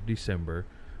 24th of December,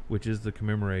 which is the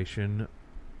commemoration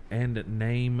and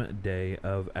name day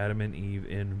of Adam and Eve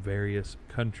in various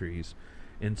countries.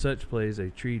 In such plays,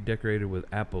 a tree decorated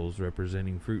with apples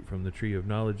representing fruit from the tree of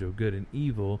knowledge of good and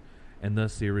evil, and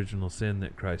thus the original sin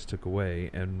that Christ took away,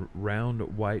 and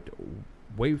round white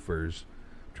wafers,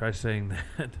 try saying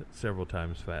that several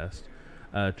times fast,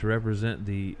 to represent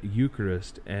the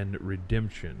Eucharist and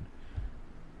redemption.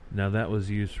 Now that was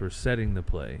used for setting the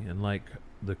play, and like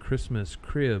the Christmas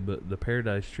crib, the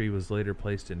paradise tree was later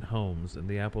placed in homes, and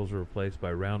the apples were replaced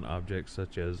by round objects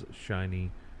such as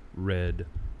shiny red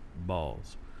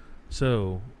balls.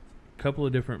 So, a couple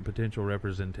of different potential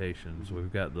representations.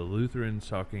 We've got the Lutherans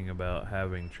talking about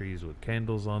having trees with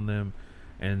candles on them,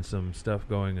 and some stuff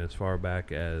going as far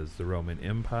back as the Roman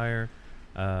Empire.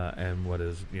 and what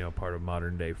is part of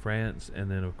modern day France. And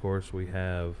then of course we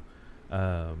have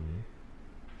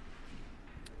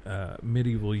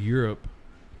medieval Europe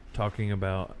talking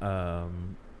about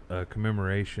a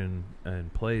commemoration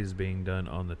and plays being done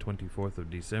on the 24th of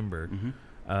December,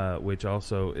 which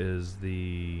also is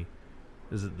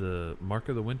it the mark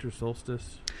of the winter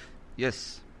solstice?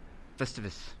 Yes,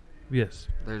 Festivus. Yes.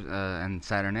 There's and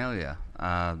Saturnalia.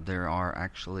 There are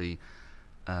actually,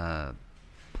 not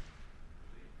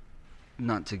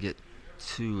to get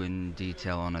too in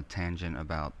detail on a tangent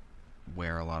about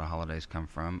where a lot of holidays come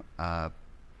from,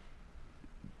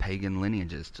 pagan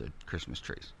lineages to Christmas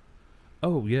trees.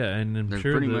 Oh yeah, and I'm There's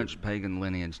sure pretty much pagan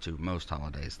lineage to most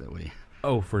holidays that we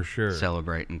for sure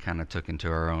celebrate and kind of took into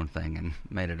our own thing and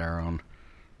made it our own.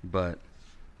 But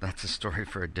that's a story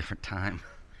for a different time.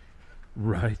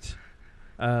 Right.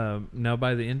 Now,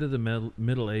 by the end of the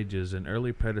Middle Ages, an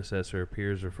early predecessor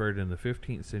appears referred in the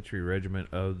 15th century regiment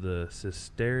of the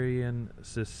Cistercian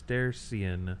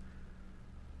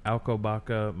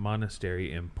Alcobaça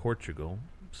Monastery in Portugal.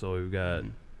 So we've got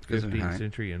 15th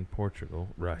century in Portugal.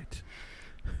 Right.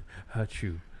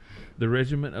 Achoo. The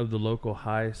regiment of the local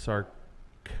high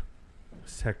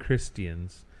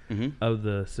sacristians of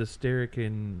the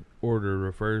Cistercian order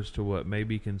refers to what may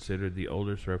be considered the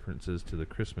oldest references to the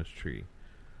Christmas tree.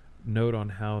 Note on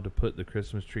how to put the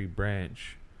Christmas tree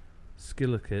branch,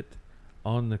 skillicut,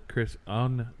 on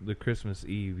the Christmas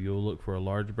Eve. You'll look for a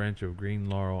large branch of green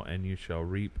laurel, and you shall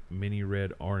reap many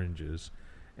red oranges,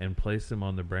 and place them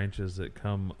on the branches that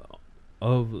come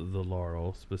of the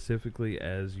laurel, specifically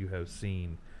as you have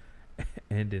seen.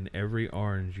 And in every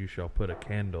orange you shall put a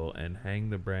candle, and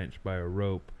hang the branch by a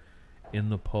rope in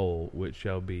the pole, which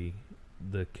shall be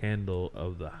the candle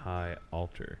of the high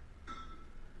altar.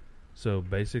 So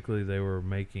basically they were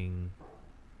making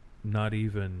not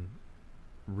even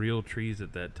real trees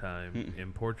at that time.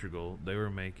 In Portugal. They were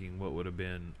making what would have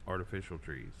been artificial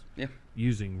trees. Yeah.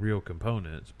 Using real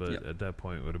components, but at that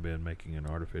point would have been making an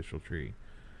artificial tree.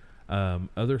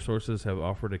 Other sources have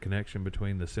offered a connection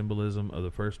between the symbolism of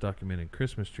the first documented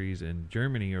Christmas trees in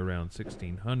Germany around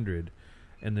 1600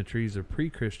 and the trees of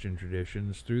pre-Christian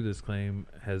traditions. Through this claim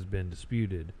has been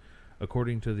disputed.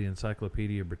 According to the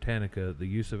Encyclopedia Britannica, the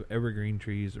use of evergreen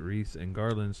trees, wreaths, and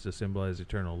garlands to symbolize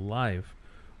eternal life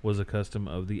was a custom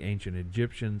of the ancient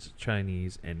Egyptians,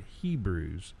 Chinese, and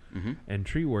Hebrews, and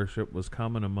tree worship was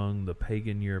common among the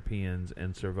pagan Europeans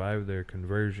and survived their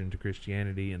conversion to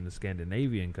Christianity in the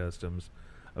Scandinavian customs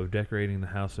of decorating the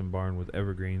house and barn with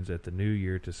evergreens at the new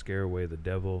year to scare away the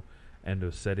devil, and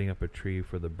of setting up a tree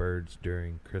for the birds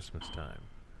during Christmas time.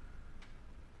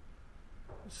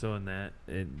 So in that,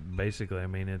 basically, I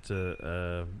mean, it's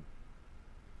an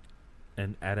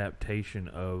adaptation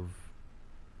of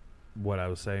what I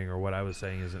was saying, or what I was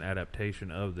saying is an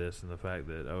adaptation of this, and the fact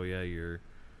that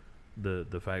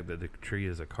the fact that the tree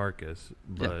is a carcass,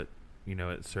 but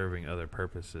it's serving other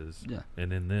purposes. Yeah.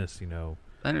 And in this,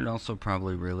 and it also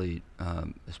probably really,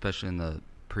 especially in the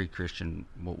pre-Christian,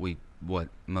 what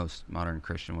most modern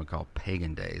Christian would call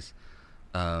pagan days,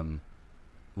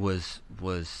 was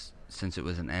since it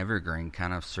was an evergreen,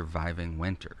 kind of surviving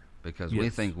winter, because we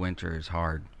think winter is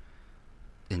hard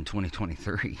in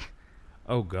 2023.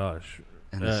 Oh gosh!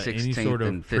 In the 16th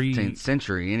and 15th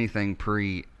century, anything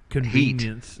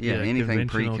convenience, anything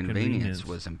pre-convenience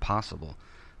was impossible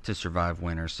to survive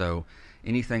winter. So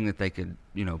anything that they could,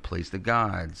 please the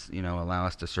gods, allow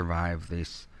us to survive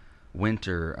this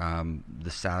winter,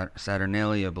 the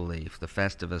Saturnalia belief, the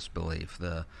Festivus belief,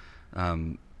 the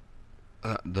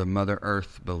Mother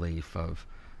Earth belief of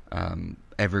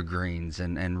evergreens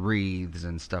and wreaths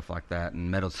and stuff like that,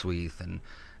 and meadowsweet,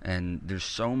 and there's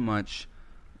so much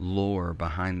lore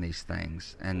behind these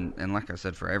things, and like I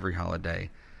said, for every holiday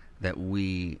that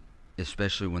we,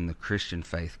 especially when the Christian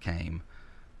faith came,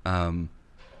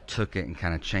 took it and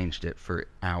kind of changed it for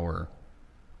our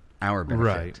benefit,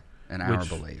 right, and our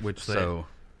belief. So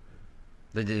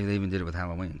they even did it with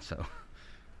Halloween. So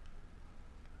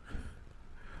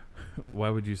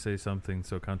why would you say something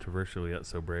so controversial yet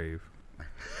so brave?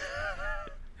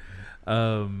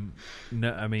 No,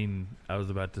 I mean, I was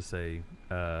about to say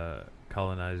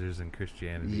colonizers and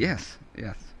Christianity. Yes.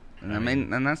 And I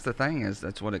mean, and that's the thing, is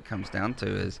that's what it comes down to,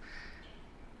 is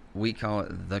we call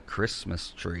it the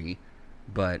Christmas tree,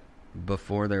 but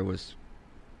before there was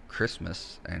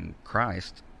Christmas and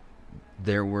Christ,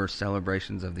 there were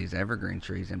celebrations of these evergreen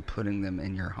trees and putting them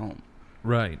in your home.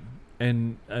 Right.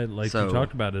 And you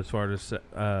talked about, as far as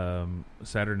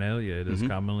Saturnalia, it is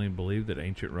commonly believed that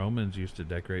ancient Romans used to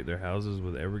decorate their houses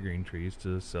with evergreen trees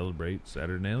to celebrate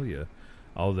Saturnalia.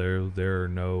 Although there are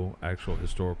no actual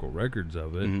historical records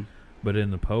of it, but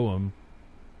in the poem,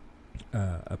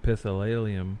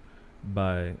 Epithalamium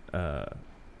by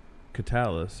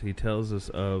Catullus, he tells us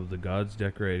of the gods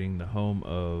decorating the home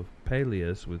of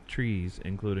Peleus with trees,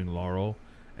 including laurel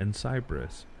and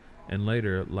cypress. And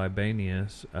later,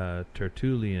 Libanius,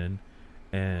 Tertullian,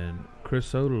 and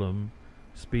Chrysostom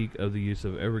speak of the use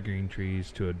of evergreen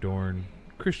trees to adorn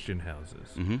Christian houses.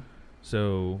 Mm-hmm.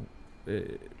 So,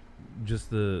 just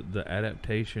the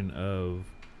adaptation of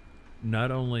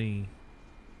not only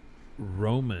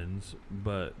Romans,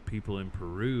 but people in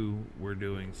Peru were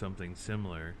doing something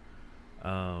similar.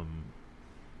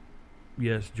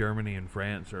 Yes, Germany and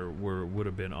France would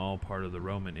have been all part of the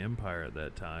Roman Empire at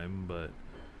that time, but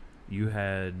you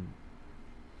had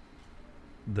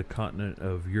the continent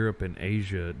of Europe and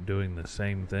Asia doing the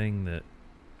same thing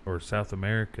or South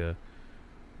America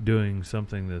doing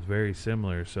something that's very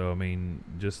similar. So, I mean,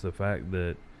 just the fact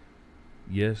that,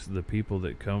 yes, the people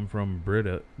that come from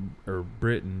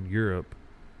Britain, Europe,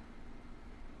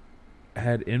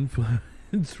 had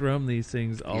influence from these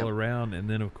things all around, and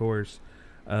then, of course,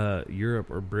 Europe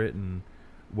or Britain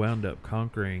wound up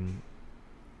conquering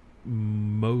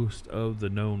most of the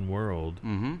known world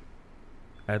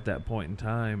at that point in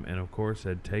time, and of course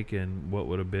had taken what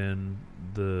would have been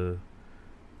the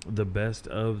best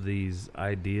of these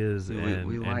ideas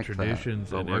and like traditions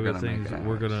that, and everything.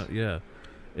 We're gonna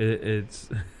it's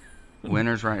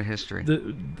winners write history.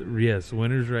 Yes,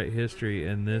 winners write history,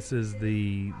 and this is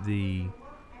the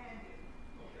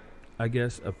I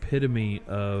guess epitome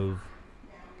of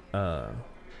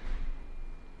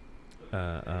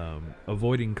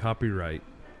avoiding copyright.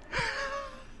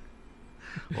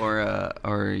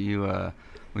 or you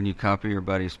when you copy your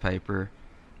buddy's paper,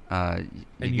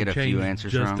 you get a few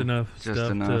answers just wrong. Enough just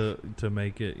stuff enough to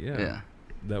make it. Yeah.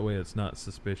 That way it's not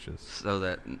suspicious. So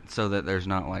that there's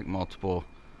not like multiple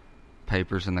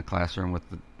papers in the classroom with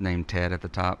the name Ted at the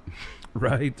top.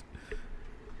 Right.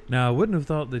 Now, I wouldn't have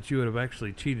thought that you would have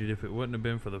actually cheated if it wouldn't have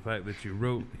been for the fact that you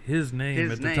wrote his name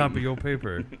at the top of your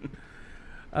paper.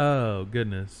 Oh,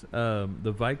 goodness.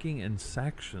 The Viking and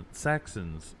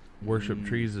Saxons worship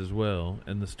trees as well,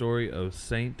 and the story of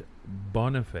Saint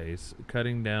Boniface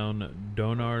cutting down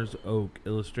Donar's oak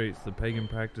illustrates the pagan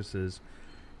practices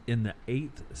in the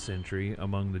 8th century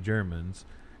among the Germans,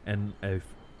 and a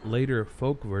later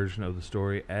folk version of the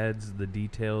story adds the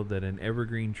detail that an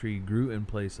evergreen tree grew in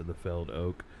place of the felled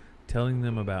oak, telling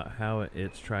them about how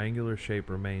its triangular shape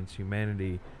remains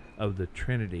humanity of the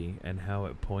Trinity and how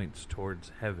it points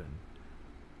towards heaven.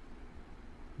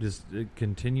 Just a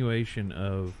continuation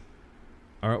of,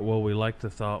 all right, well, we like the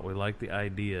thought, we like the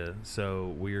idea,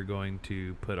 so we are going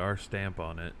to put our stamp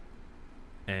on it,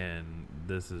 and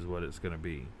this is what it's going to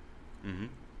be. Mm-hmm.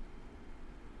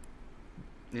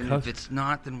 And if it's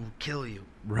not, then we'll kill you.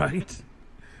 Right?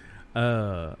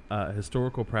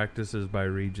 Historical practices by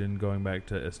region, going back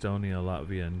to Estonia,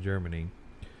 Latvia, and Germany.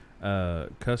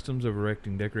 Customs of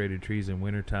erecting decorated trees in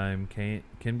wintertime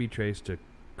can be traced to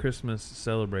Christmas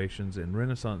celebrations in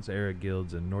Renaissance-era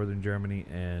guilds in northern Germany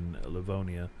and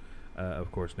Livonia,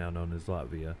 of course now known as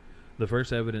Latvia. The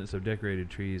first evidence of decorated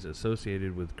trees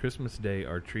associated with Christmas Day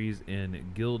are trees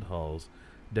in guild halls,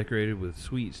 decorated with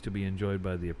sweets to be enjoyed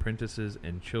by the apprentices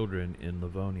and children in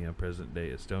Livonia, present-day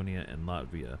Estonia, and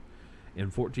Latvia.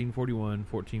 In 1441,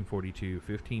 1442,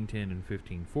 1510, and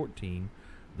 1514,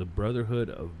 the Brotherhood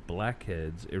of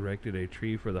Blackheads erected a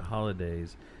tree for the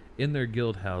holidays in their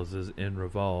guild houses in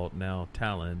Reval, now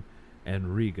Tallinn,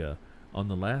 and Riga. On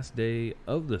the last day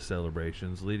of the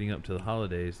celebrations leading up to the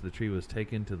holidays, the tree was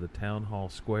taken to the town hall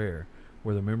square,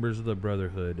 where the members of the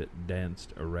Brotherhood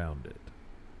danced around it.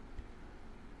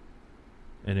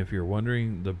 And if you're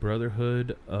wondering, the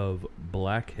Brotherhood of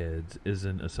Blackheads is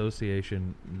an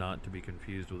association not to be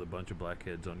confused with a bunch of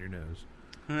blackheads on your nose.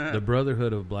 The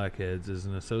Brotherhood of Blackheads is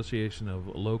an association of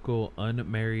local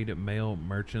unmarried male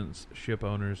merchants, ship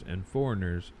owners, and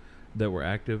foreigners that were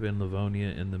active in Livonia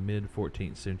in the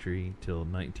mid-14th century till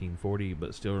 1940,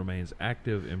 but still remains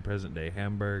active in present-day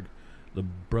Hamburg. The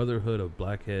Brotherhood of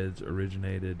Blackheads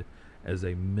originated as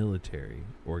a military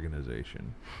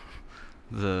organization.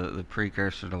 The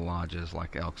precursor to lodges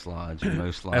like Elks Lodge and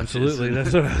Moose Lodge. Absolutely,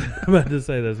 that's what I was about to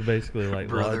say. That's basically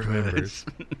like lodge members.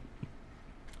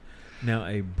 Now,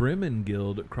 a Bremen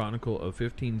Guild Chronicle of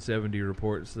 1570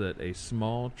 reports that a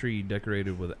small tree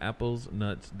decorated with apples,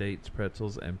 nuts, dates,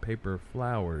 pretzels, and paper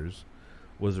flowers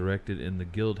was erected in the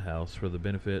guild house for the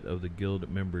benefit of the guild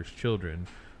members' children,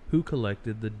 who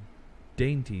collected the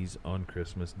dainties on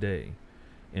Christmas Day.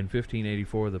 In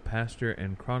 1584, the pastor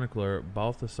and chronicler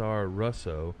Balthasar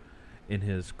Russo, in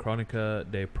his Chronica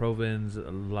de Provence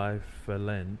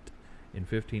Lifelent, in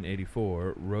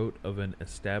 1584, wrote of an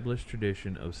established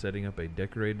tradition of setting up a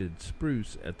decorated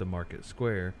spruce at the market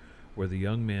square, where the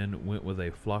young men went with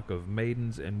a flock of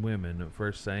maidens and women,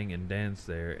 first sang and danced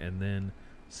there, and then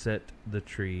set the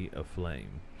tree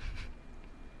aflame.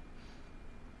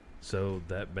 So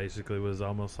that basically was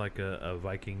almost like a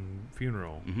Viking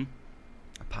funeral. Mm-hmm.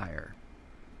 A pyre.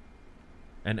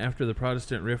 And after the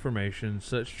Protestant Reformation,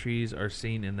 such trees are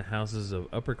seen in the houses of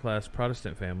upper-class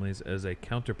Protestant families as a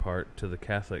counterpart to the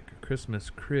Catholic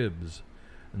Christmas cribs.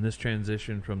 And this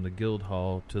transition from the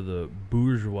Guildhall to the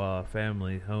bourgeois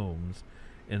family homes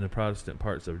in the Protestant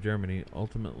parts of Germany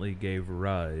ultimately gave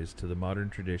rise to the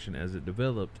modern tradition as it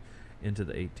developed into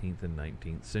the 18th and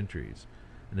 19th centuries.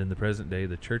 And in the present day,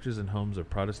 the churches and homes of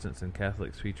Protestants and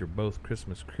Catholics feature both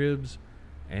Christmas cribs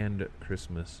and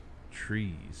Christmas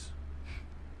trees.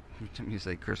 Every time you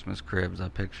say Christmas cribs, I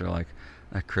picture like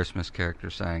a Christmas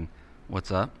character saying, "What's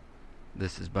up?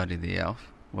 This is Buddy the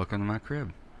Elf. Welcome to my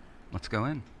crib. Let's go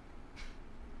in."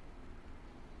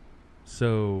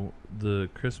 So, the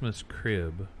Christmas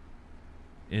crib,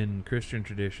 in Christian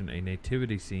tradition, a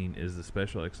nativity scene is the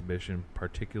special exhibition,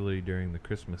 particularly during the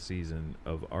Christmas season,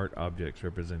 of art objects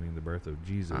representing the birth of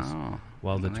Jesus,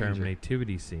 while the term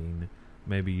nativity scene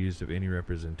may be used of any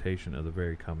representation of the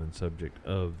very common subject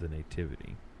of the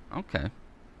nativity. Okay.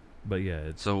 But yeah,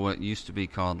 it's... So what used to be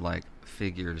called like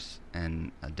figures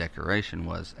and a decoration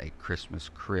was a Christmas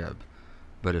crib.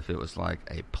 But if it was like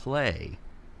a play,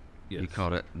 yes, you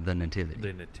called it the nativity.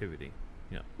 The nativity,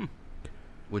 yeah.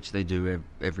 Which they do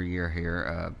every year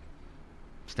here.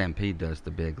 Stampede does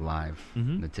the big live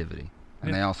nativity.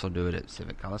 And they also do it at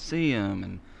Civic Coliseum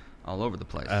and all over the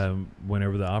place.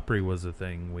 Whenever the Opry was a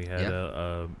thing, we had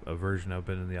a version of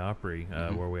it in the Opry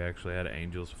where we actually had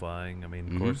angels flying. I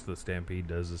mean, of course, the Stampede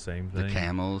does the same thing. The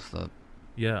camels,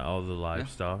 yeah, all the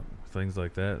livestock, things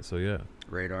like that. So yeah,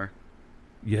 radar.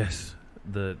 Yes,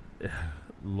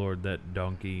 Lord, that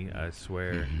donkey! I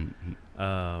swear,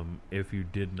 if you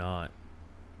did not,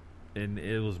 and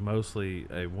it was mostly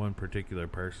one particular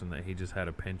person that he just had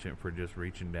a penchant for just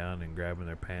reaching down and grabbing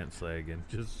their pants leg and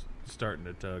just starting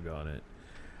to tug on it,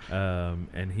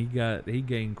 and he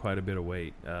gained quite a bit of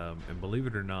weight, and believe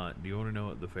it or not, do you want to know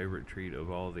what the favorite treat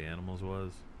of all the animals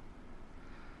was?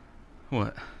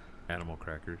 What? Animal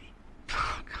crackers.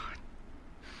 Oh God.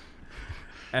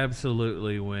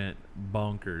 Absolutely went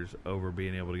bonkers over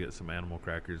being able to get some animal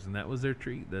crackers, and that was their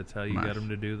treat. That's how you got them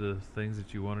to do the things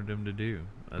that you wanted them to do.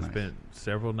 I spent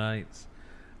several nights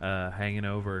hanging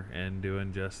over and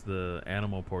doing just the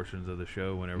animal portions of the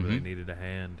show whenever they needed a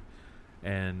hand.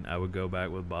 And I would go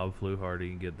back with Bob Fluharty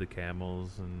and get the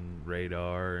camels and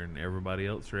Radar and everybody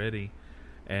else ready.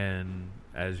 And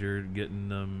as you're getting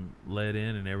them led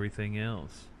in and everything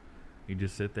else, you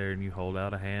just sit there and you hold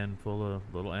out a handful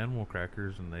of little animal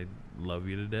crackers and they love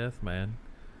you to death, man.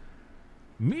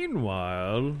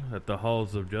 Meanwhile, at the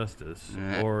halls of justice,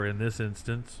 or in this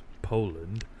instance,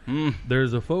 Poland,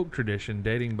 there's a folk tradition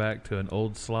dating back to an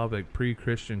old Slavic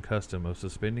pre-Christian custom of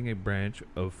suspending a branch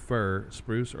of fir,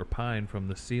 spruce, or pine from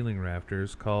the ceiling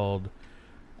rafters called,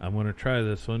 I'm going to try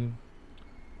this one,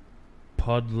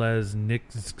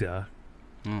 Podlaznicka.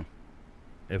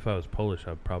 If I was Polish,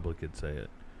 I probably could say it.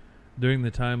 During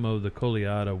the time of the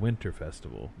Kolyada Winter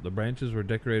Festival, the branches were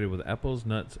decorated with apples,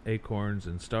 nuts, acorns,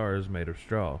 and stars made of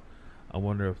straw. I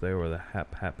wonder if they were the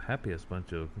happiest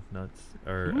bunch of nuts.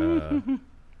 Or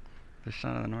the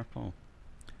son of the North Pole.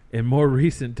 In more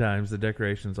recent times, the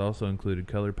decorations also included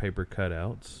colored paper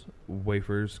cutouts,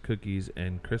 wafers, cookies,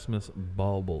 and Christmas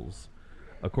baubles.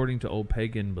 According to old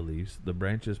pagan beliefs, the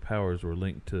branches' powers were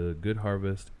linked to good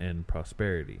harvest and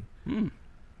prosperity.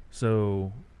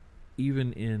 So,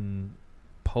 even in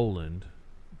Poland,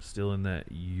 still in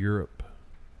that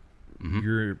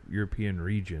European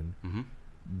region,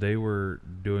 they were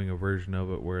doing a version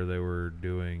of it where they were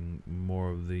doing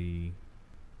more of the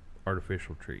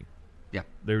artificial tree. Yeah.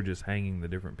 They were just hanging the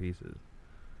different pieces.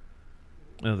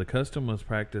 Now, the custom was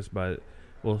practiced by...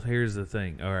 Well, here's the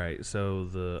thing. All right, so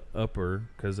the upper...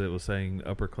 Because it was saying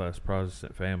upper-class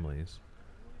Protestant families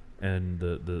and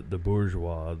the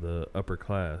bourgeois, the upper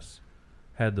class,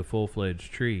 had the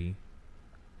full-fledged tree.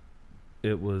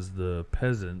 It was the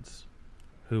peasants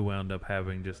who wound up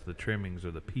having just the trimmings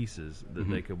or the pieces that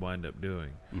they could wind up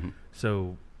doing.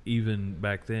 So even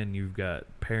back then, you've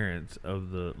got parents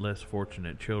of the less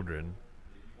fortunate children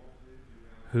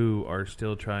who are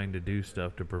still trying to do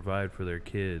stuff to provide for their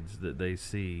kids that they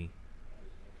see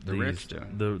the rich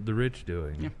doing. The rich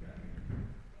doing. Yeah.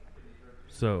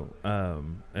 So,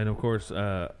 and of course,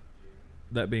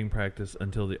 that being practiced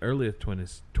until the earliest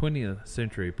 20th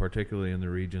century, particularly in the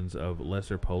regions of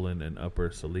Lesser Poland and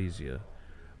Upper Silesia.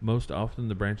 Most often,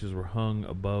 the branches were hung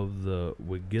above the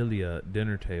Wigilia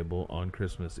dinner table on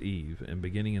Christmas Eve, and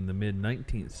beginning in the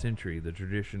mid-19th century, the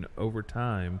tradition over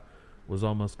time was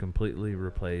almost completely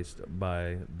replaced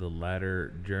by the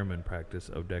latter German practice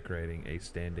of decorating a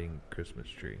standing Christmas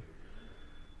tree.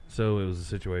 So it was a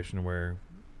situation where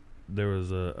there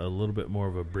was a little bit more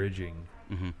of a bridging.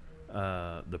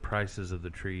 The prices of the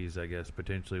trees, I guess,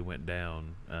 potentially went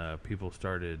down. People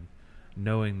started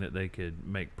knowing that they could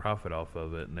make profit off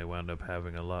of it, and they wound up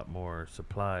having a lot more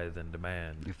supply than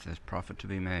demand. If there's profit to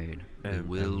be made,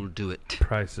 we will do it.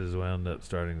 Prices wound up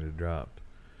starting to drop.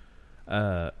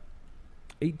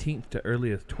 18th to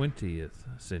earliest 20th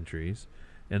centuries.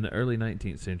 In the early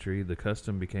 19th century, the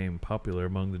custom became popular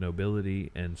among the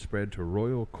nobility and spread to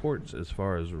royal courts as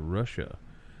far as Russia.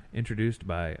 Introduced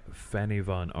by Fanny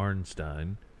von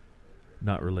Arnstein,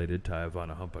 not related to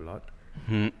Ivana Humpalot,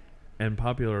 and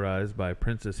popularized by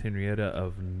Princess Henrietta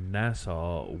of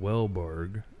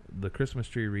Nassau-Weilburg, the Christmas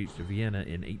tree reached Vienna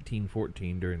in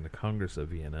 1814 during the Congress of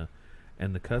Vienna,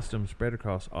 and the custom spread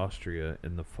across Austria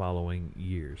in the following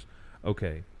years.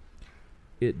 Okay,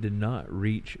 it did not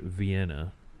reach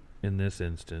Vienna in this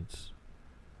instance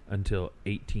until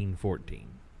 1814.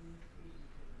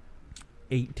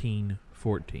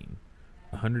 1814.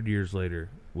 100 years later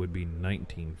would be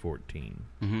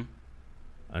 1914.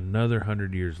 Another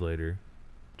 100 years later,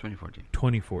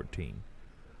 2014.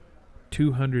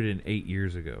 208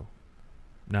 years ago.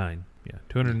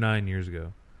 209 years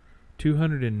ago.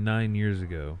 209 years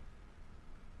ago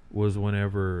was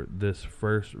whenever this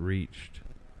first reached.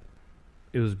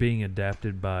 It was being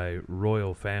adapted by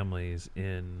royal families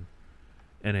in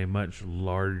a much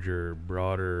larger,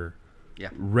 broader,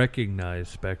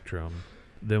 recognized spectrum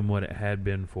than what it had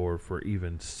been for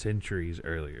even centuries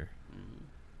earlier.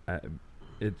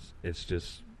 It's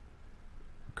just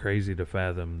crazy to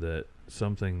fathom that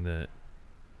something that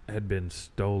had been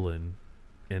stolen,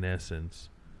 in essence,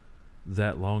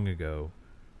 that long ago,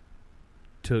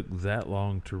 took that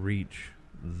long to reach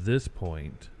this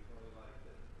point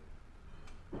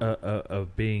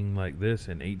of being like this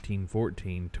in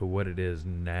 1814 to what it is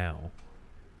now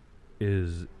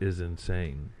is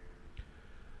insane.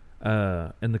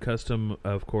 And the custom,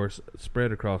 of course,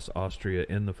 spread across Austria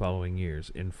in the following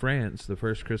years. In France, the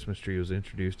first Christmas tree was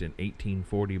introduced in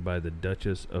 1840 by the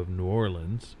Duchess of New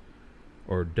Orleans,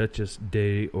 or Duchess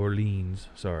d'Orleans,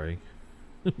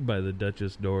 by the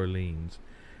Duchess d'Orleans.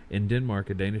 In Denmark,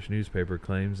 a Danish newspaper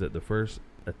claims that the first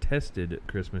attested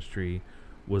Christmas tree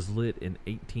was lit in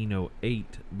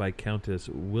 1808 by Countess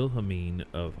Wilhelmine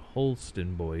of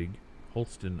Holstenborg.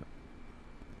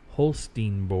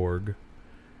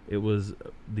 It was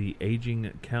the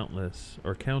aging countess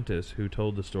who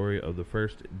told the story of the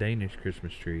first Danish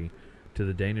Christmas tree to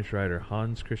the Danish writer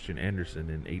Hans Christian Andersen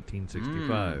in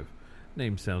 1865.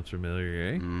 Name sounds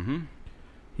familiar, eh?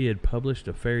 He had published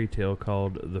a fairy tale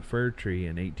called The Fir Tree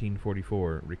in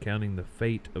 1844, recounting the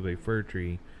fate of a fir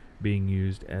tree being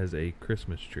used as a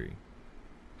Christmas tree.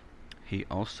 He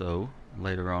also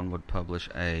later on would publish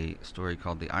a story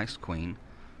called The Ice Queen,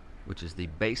 which is the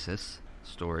basis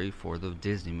story for the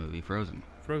Disney movie Frozen.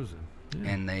 Yeah.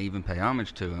 And they even pay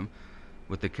homage to him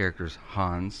with the characters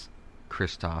Hans,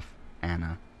 Kristoff,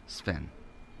 Anna, Sven.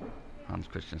 Hans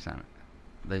Christian Sven.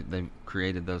 They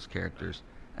created those characters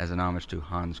as an homage to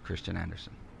Hans Christian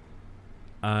Andersen.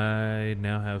 I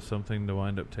now have something to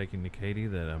wind up taking to Katie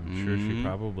that I'm sure she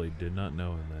probably did not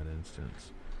know in that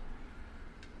instance.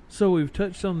 So we've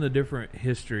touched on the different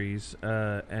histories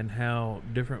and how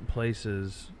different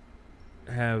places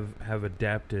have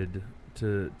adapted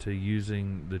to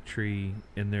using the tree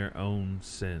in their own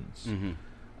sense.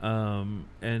 And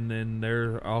then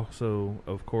there are also,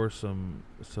 of course, some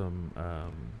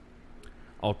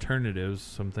alternatives,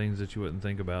 some things that you wouldn't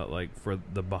think about, like for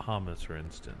the Bahamas, for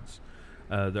instance.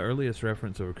 The earliest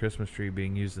reference of a Christmas tree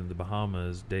being used in the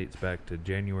Bahamas dates back to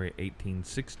January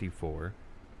 1864,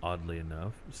 oddly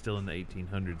enough, still in the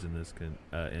 1800s in this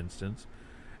instance,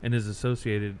 and is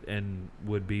associated and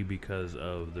would be because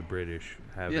of the British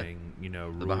having,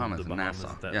 ruled the Bahamas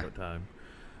at that time.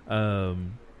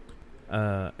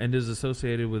 And is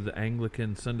associated with the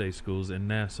Anglican Sunday schools in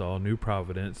Nassau, New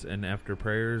Providence, and after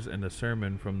prayers and a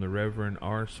sermon from the Reverend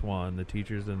R. Swan, the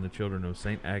teachers and the children of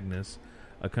St. Agnes,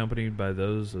 accompanied by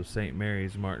those of St.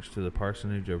 Mary's, marched to the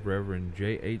parsonage of Reverend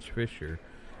J. H. Fisher,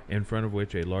 in front of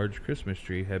which a large Christmas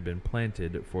tree had been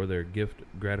planted for their gift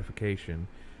gratification,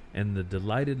 and the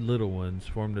delighted little ones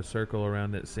formed a circle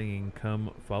around it singing,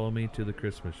 "Come, follow me to the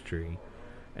Christmas tree."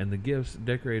 And the gifts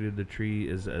decorated the tree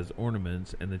as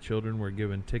ornaments, and the children were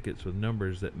given tickets with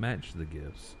numbers that matched the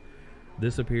gifts.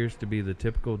 This appears to be the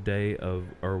typical day of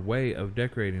or way of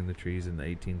decorating the trees in the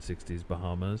 1860s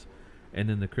Bahamas, and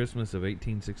in the Christmas of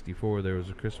 1864 there was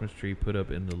a Christmas tree put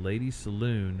up in the Ladies'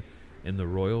 Saloon in the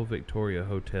Royal Victoria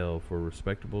Hotel for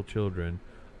respectable children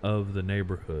of the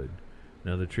neighborhood.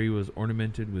 Now the tree was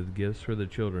ornamented with gifts for the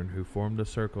children, who formed a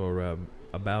circle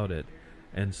about it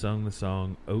and sung the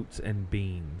song Oats and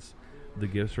Beans. The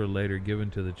gifts were later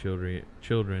given to the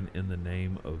children in the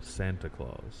name of Santa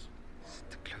Claus.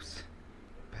 Santa Claus.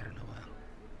 Père Noël.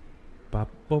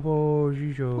 Papa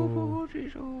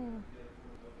Gijo.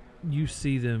 You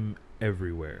see them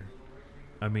everywhere.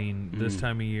 I mean, this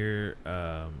time of year,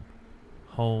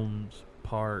 homes,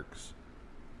 parks,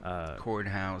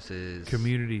 courthouses,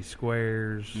 community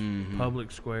squares,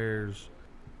 public squares,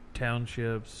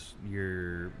 townships,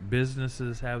 your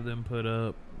businesses have them put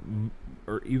up,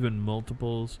 or even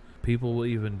multiples. People will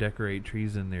even decorate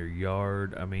trees in their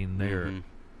yard. I mean, they're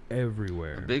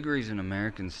everywhere. A big reason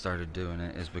Americans started doing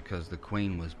it is because the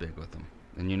Queen was big with them.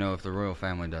 And you know, if the royal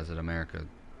family does it, America,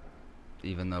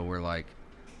 even though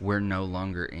we're no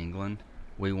longer England,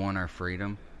 we want our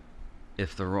freedom.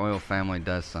 If the royal family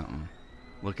does something,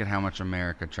 look at how much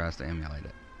America tries to emulate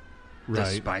it. Right.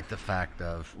 Despite the fact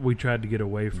of we tried to get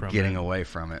away from getting away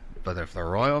from it. But if the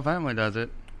royal family does it,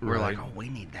 we're right. like, oh, we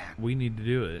need that. We need to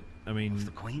do it. I mean, if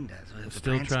the Queen does it, if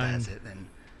still the Prince does it, then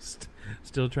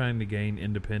still trying to gain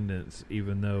independence,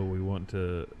 even though we want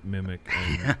to mimic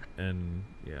and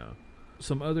yeah.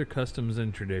 Some other customs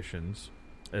and traditions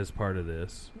as part of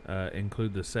this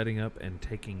include the setting up and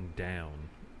taking down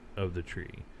of the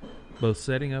tree. Both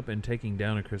setting up and taking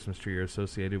down a Christmas tree are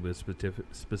associated with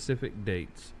specific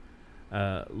dates.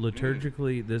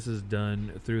 Liturgically, this is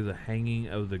done through the hanging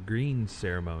of the green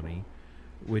ceremony,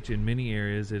 which in many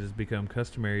areas it has become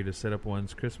customary to set up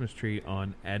one's Christmas tree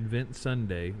on Advent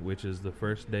Sunday, which is the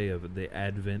first day of the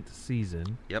Advent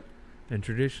season. Yep. And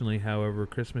traditionally, however,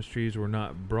 Christmas trees were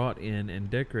not brought in and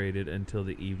decorated until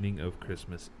the evening of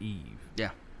Christmas Eve.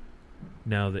 Yeah.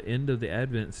 Now, the end of the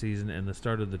Advent season and the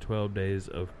start of the 12 days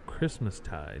of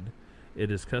Christmastide, it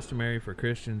is customary for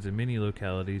Christians in many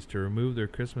localities to remove their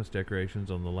Christmas decorations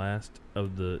on the last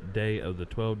of the day of the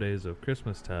 12 days of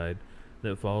Christmastide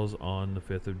that falls on the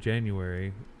 5th of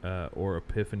January, or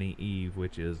Epiphany Eve,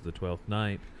 which is the 12th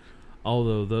night,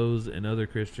 although those in other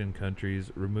Christian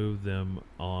countries remove them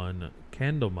on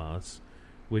Candlemas,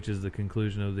 which is the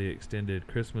conclusion of the extended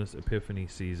Christmas Epiphany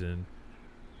season,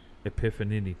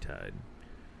 Epiphanitide.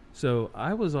 So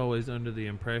I was always under the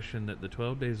impression that the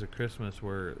 12 days of Christmas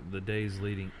were the days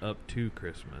leading up to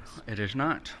Christmas. It is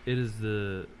not. It is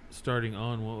the starting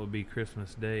on what would be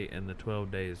Christmas Day and the 12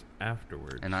 days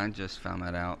afterwards. And I just found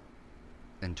that out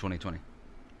in 2020.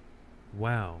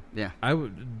 Wow. Yeah.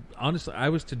 Honestly, I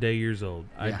was today years old.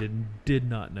 Yeah. I did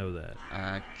not know that.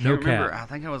 I can't remember. I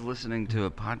think I was listening to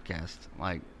a podcast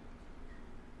like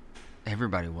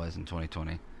everybody was in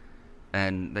 2020.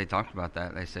 And they talked about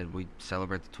that. They said we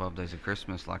celebrate the 12 days of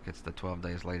Christmas like it's the 12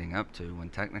 days leading up to, when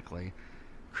technically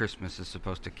Christmas is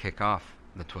supposed to kick off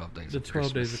the 12 days of Christmas. The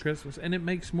 12 days of Christmas. And it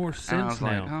makes more sense now.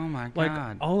 And I was like, oh my God.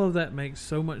 Like, all of that makes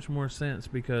so much more sense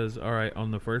because, all right,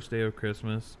 on the first day of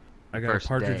Christmas, I got a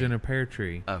partridge in a pear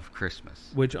tree. Of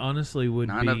Christmas. Which honestly would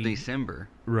not be... Not of December.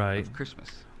 Right. Of Christmas.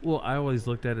 Well, I always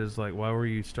looked at it as like, why were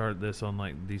you start this on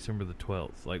like December the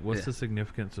 12th? Like, what's the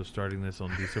significance of starting this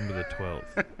on December the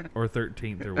 12th or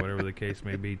 13th or whatever the case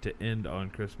may be to end on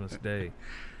Christmas Day?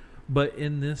 But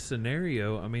in this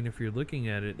scenario, I mean, if you're looking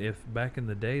at it, if back in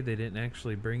the day they didn't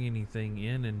actually bring anything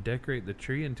in and decorate the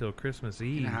tree until Christmas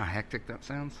Eve. You know how hectic that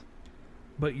sounds?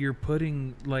 But you're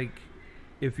putting, like,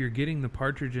 if you're getting the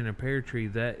partridge in a pear tree,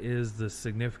 that is the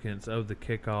significance of the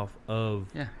kickoff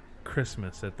of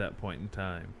Christmas at that point in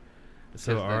time.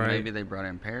 So all right, maybe they brought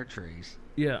in pear trees.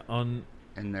 Yeah, and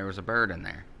there was a bird in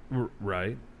there.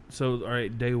 Right. So all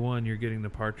right, day one you're getting the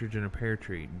partridge in a pear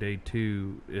tree. Day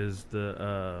two is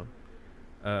the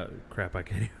crap. I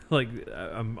can't even, like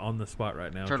I'm on the spot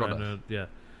right now. Turtle dove. Yeah,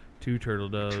 2 turtle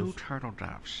doves. 2 turtle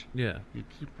doves. Yeah. You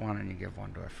keep one and you give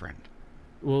one to a friend.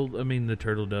 Well, I mean, the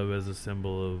turtle dove as a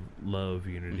symbol of love,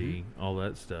 unity, all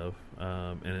that stuff.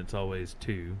 And it's always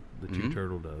 2, the 2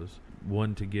 turtle doves.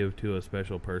 One to give to a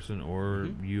special person, or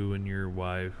you and your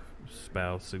wife,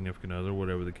 spouse, significant other,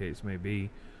 whatever the case may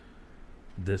be.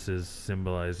 This is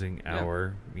symbolizing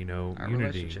our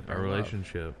unity, our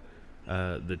relationship.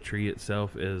 The tree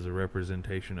itself is a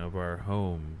representation of our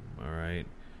home, all right?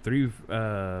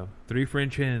 3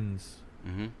 French hens.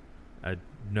 I had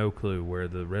no clue where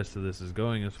the rest of this is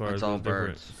going as far as those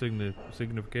different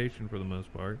signification for the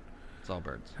most part. It's all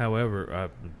birds. However,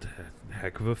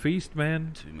 heck of a feast,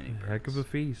 man. Too many birds. Heck of a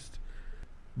feast.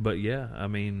 But yeah, I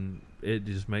mean, it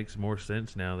just makes more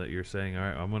sense now that you're saying, all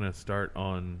right, I'm going to start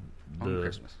on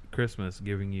the Christmas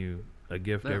giving you a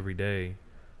gift every day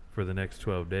for the next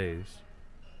 12 days.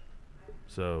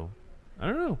 So, I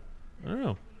don't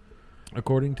know.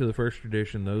 According to the first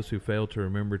tradition, those who fail to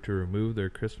remember to remove their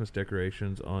Christmas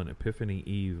decorations on Epiphany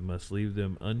Eve must leave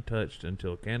them untouched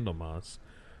until Candlemas,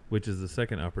 which is the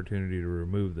second opportunity to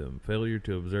remove them. Failure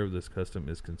to observe this custom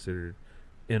is considered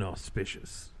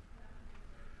inauspicious.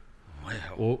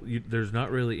 Well, there's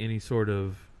not really any sort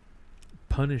of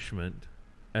punishment,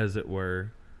 as it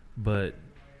were, but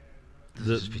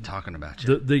just be talking about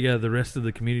you. The rest of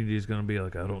the community is going to be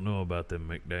like, I don't know about them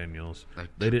McDaniels.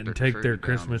 They didn't take their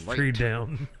Christmas tree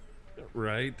down.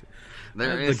 Right?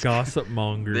 The gossip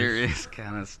mongers. There is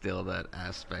kind of still that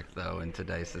aspect, though, in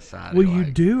today's society. Well, you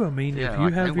do. I mean, if you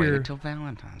have they waited until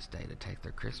Valentine's Day to take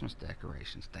their Christmas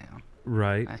decorations down.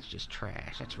 Right. That's just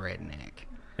trash. That's redneck.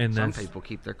 And some people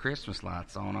keep their Christmas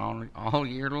lights on all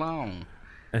year long.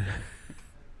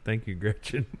 Thank you,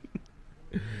 Gretchen.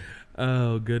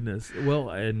 Oh, goodness.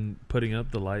 Well, and putting up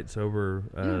the lights over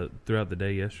throughout the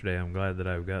day yesterday, I'm glad that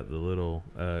I've got the little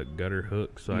gutter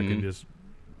hook so I can just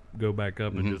go back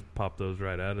up and just pop those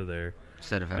right out of there.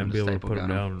 Instead of having and to be able to put them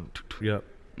down. Yep.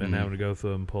 And having to go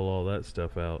through and pull all that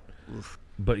stuff out. Oof.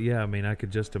 But, yeah, I mean, I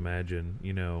could just imagine,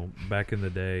 back in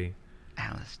the day.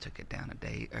 Alice took it down a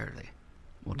day early.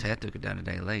 Well, Ted took it down a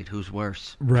day late. Who's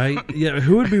worse? Right? Yeah,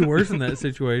 who would be worse in that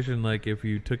situation? Like, if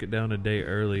you took it down a day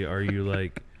early, are you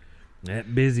like,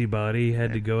 that busybody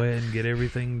had to go ahead and get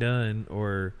everything done?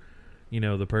 Or,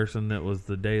 the person that was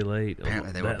the day late.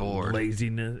 Apparently they were bored.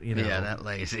 Laziness, Yeah, that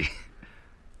lazy.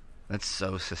 That's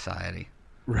so society.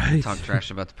 Right. Talk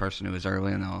trash about the person who was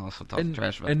early, and they'll also talk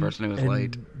trash about the person who was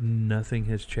late. Nothing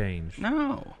has changed.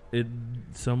 No.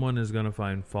 Someone is going to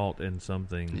find fault in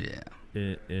something. Yeah.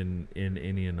 In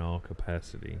any and all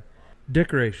capacity.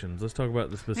 Decorations. Let's talk about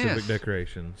the specific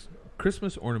decorations.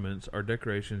 Christmas ornaments are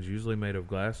decorations usually made of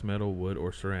glass, metal, wood,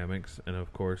 or ceramics, and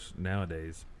of course,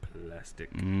 nowadays, plastic,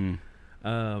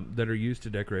 that are used to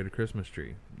decorate a Christmas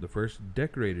tree. The first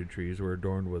decorated trees were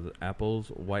adorned with apples,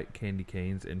 white candy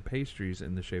canes, and pastries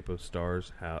in the shape of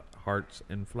stars, hearts,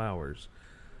 and flowers.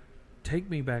 Take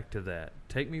me back to that.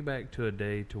 Take me back to a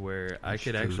day to where I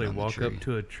could actually walk up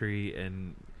to a tree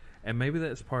and maybe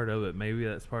that's part of it. Maybe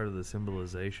that's part of the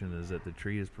symbolization is that the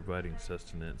tree is providing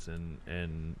sustenance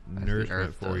and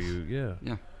nourishment for you.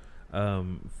 Yeah.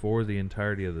 For the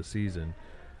entirety of the season.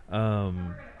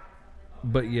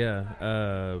 But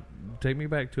yeah, take me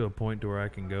back to a point to where I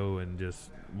can go and just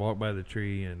walk by the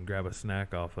tree and grab a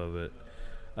snack off of it.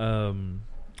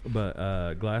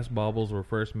 But glass baubles were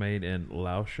first made in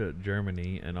Lauscha,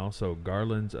 Germany, and also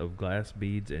garlands of glass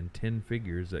beads and tin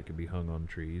figures that could be hung on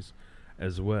trees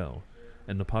as well.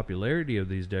 And the popularity of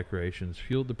these decorations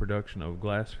fueled the production of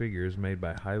glass figures made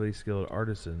by highly skilled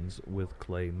artisans with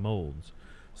clay molds.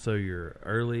 So your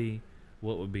early,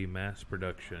 what would be mass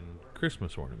production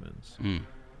Christmas ornaments.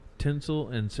 Tinsel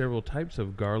and several types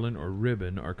of garland or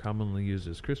ribbon are commonly used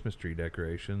as Christmas tree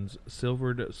decorations.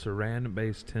 Silvered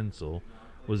saran-based tinsel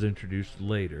was introduced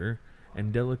later,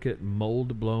 and delicate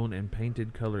mold-blown and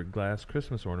painted colored glass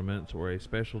Christmas ornaments were a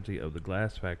specialty of the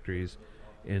glass factories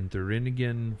in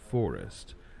Thuringian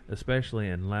Forest, especially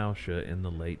in Lauscha in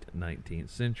the late 19th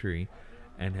century,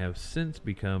 and have since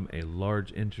become a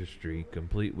large industry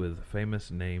complete with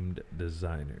famous named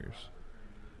designers.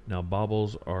 Now,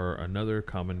 baubles are another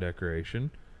common decoration,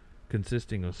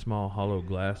 consisting of small hollow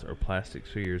glass or plastic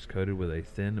spheres coated with a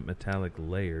thin metallic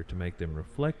layer to make them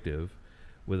reflective,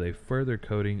 with a further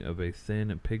coating of a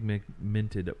thin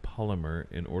pigmented polymer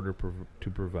in order to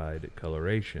provide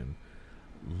coloration.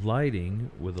 Lighting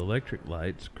with electric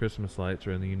lights, Christmas lights,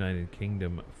 or in the United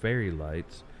Kingdom, fairy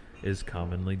lights, is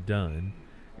commonly done,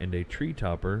 and a tree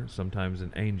topper, sometimes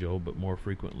an angel, but more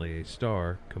frequently a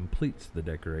star, completes the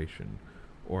decoration.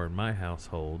 Or in my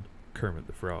household, Kermit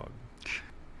the Frog.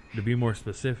 To be more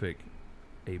specific,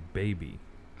 a baby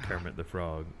Kermit the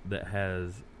Frog that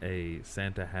has a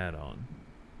Santa hat on.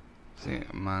 See,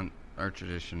 our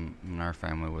tradition in our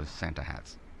family was Santa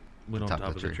hats. Went on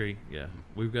top of the tree. Yeah.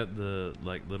 We've got the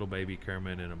little baby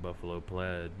Kermit in a buffalo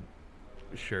plaid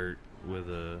shirt with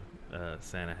a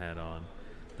Santa hat on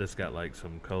that's got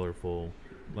some colorful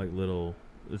little,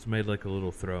 it's made like a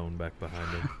little throne back behind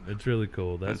him. It's really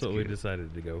cool. That's what cute. We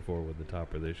decided to go for with the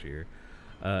topper this year.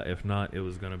 If not, it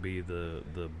was going to be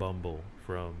the Bumble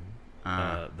from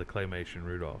the claymation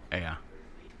Rudolph. Yeah.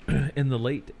 In the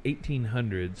late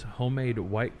 1800s, homemade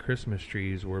white Christmas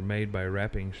trees were made by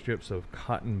wrapping strips of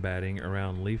cotton batting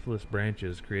around leafless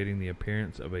branches, creating the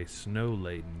appearance of a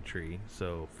snow-laden tree.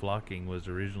 So flocking was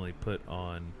originally put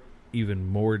on even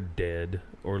more dead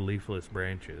or leafless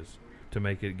branches to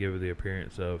make it give the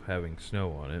appearance of having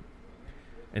snow on it.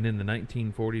 And in the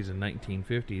 1940s and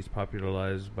 1950s,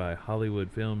 popularized by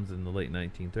Hollywood films in the late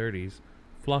 1930s,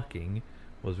 flocking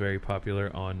was very popular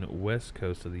on west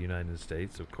coast of the United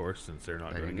States, of course, since they're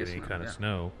not going to get any kind of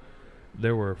snow.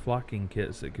 There were flocking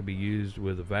kits that could be used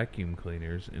with vacuum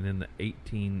cleaners, and in the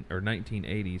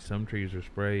 1980s, some trees were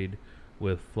sprayed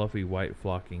with fluffy white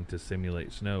flocking to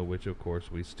simulate snow, which of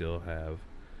course we still have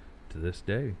to this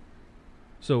day.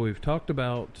 So we've talked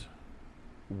about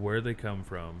where they come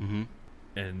from,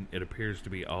 and it appears to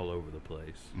be all over the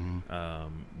place.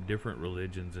 Different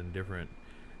religions and different,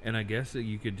 and I guess that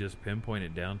you could just pinpoint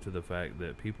it down to the fact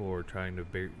that people were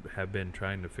have been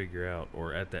trying to figure out,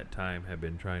 or at that time have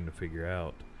been trying to figure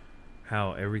out,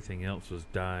 how everything else was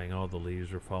dying. All the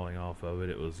leaves were falling off of it.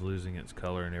 It was losing its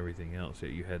color and everything else.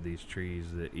 Yet you had these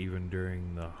trees that even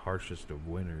during the harshest of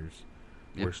winters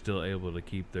were still able to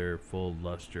keep their full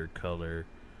luster, color,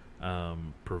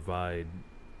 provide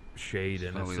shade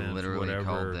in a sense. We literally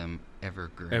called them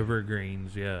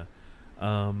evergreens, yeah.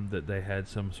 That they had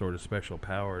some sort of special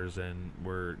powers and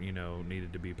were,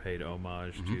 needed to be paid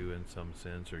homage to in some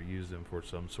sense, or use them for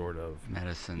some sort of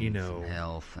medicine, and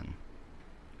health,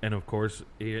 and of course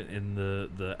in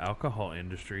the alcohol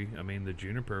industry. I mean, the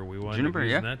juniper, we wanted to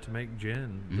use that to make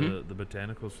gin. The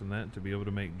botanicals from that to be able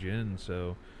to make gin.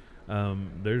 So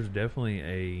there's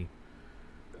definitely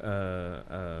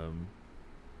a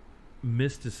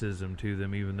mysticism to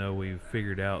them, even though we've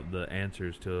figured out the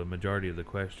answers to a majority of the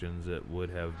questions that would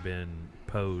have been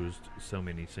posed so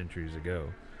many centuries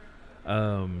ago.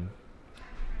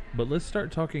 But let's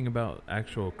start talking about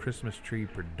actual Christmas tree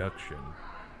production.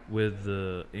 With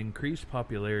the increased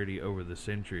popularity over the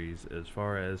centuries as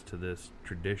far as to this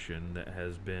tradition that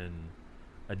has been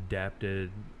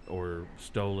adapted or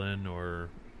stolen, or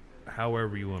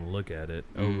however you want to look at it,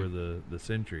 over the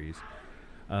centuries,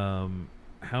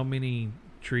 how many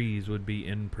trees would be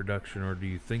in production, or do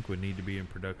you think would need to be in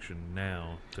production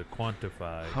now to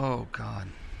quantify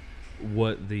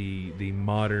what the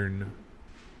modern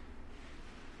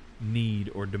need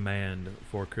or demand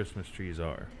for Christmas trees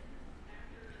are?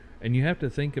 And you have to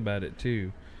think about it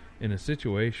too, in a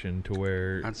situation to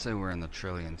where I'd say we're in the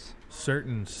trillions.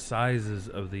 Certain sizes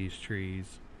of these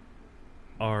trees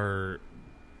are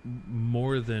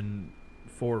more than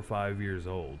 4 or 5 years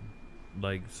old.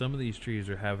 Like, some of these trees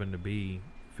are having to be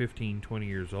 15, 20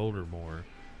 years old or more,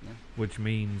 which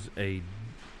means a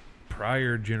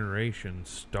prior generation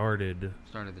started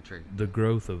the tree, the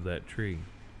growth of that tree.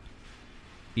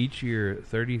 Each year,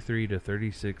 33 to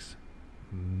 36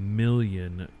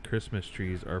 million Christmas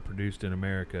trees are produced in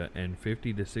America, and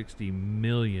 50 to 60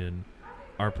 million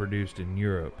are produced in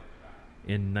Europe.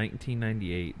 In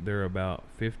 1998, there are about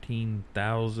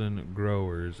 15,000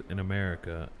 growers in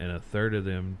America, and a third of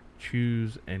them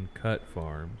choose and cut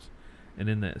farms. And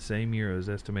in that same year, it was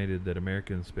estimated that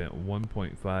Americans spent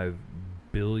 $1.5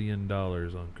 billion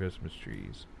on Christmas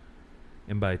trees.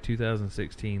 And by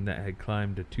 2016, that had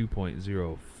climbed to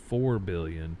 $2.04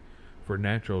 billion for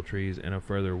natural trees, and a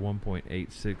further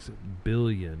 1.86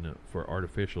 billion for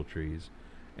artificial trees.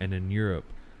 And in Europe,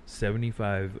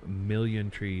 75 million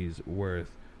trees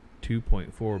worth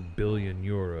 2.4 billion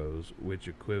euros, which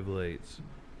equates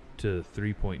to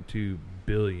 3.2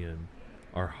 billion,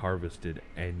 are harvested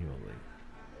annually.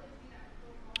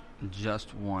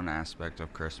 Just one aspect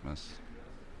of Christmas,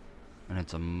 and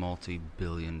it's a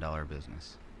multi-billion-dollar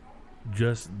business.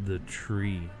 Just the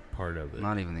tree part of it.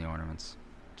 Not even the ornaments.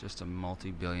 Just a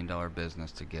multi-billion-dollar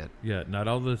business to get. Yeah, not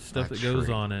all the stuff that goes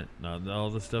on it, not all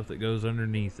the stuff that goes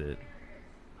underneath it.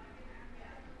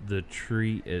 The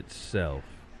tree itself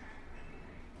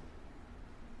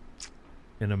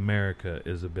in America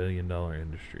is $1 billion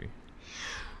industry.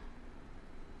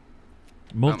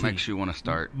 That makes you want to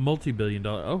start.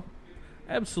 Multi-billion-dollar. Oh,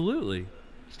 absolutely.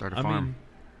 Start a farm. I mean,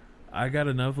 I got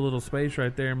enough little space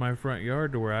right there in my front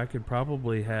yard to where I could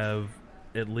probably have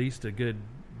at least a good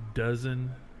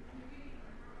dozen,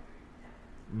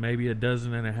 maybe a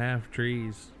dozen and a half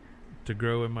trees to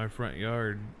grow in my front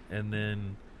yard, and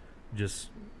then just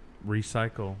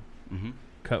recycle.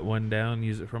 Cut one down,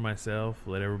 use it for myself,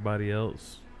 let everybody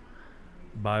else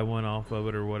buy one off of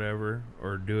it or whatever,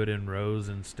 or do it in rows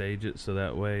and stage it so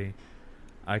that way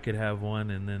I could have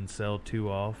one and then sell two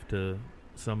off to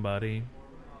somebody,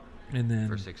 and then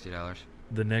for $60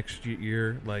 the next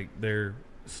year, like, they're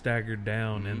staggered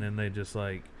down, and then they just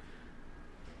like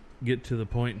get to the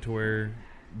point to where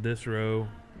this row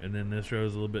and then this row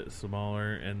is a little bit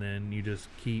smaller, and then you just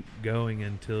keep going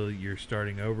until you're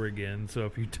starting over again. So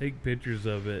if you take pictures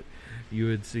of it, you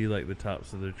would see like the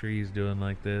tops of the trees doing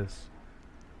like this.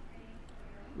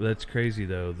 That's crazy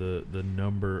though, the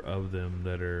number of them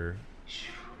that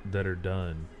are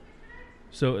done.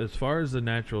 So as far as the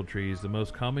natural trees, the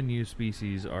most common used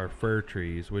species are fir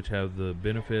trees, which have the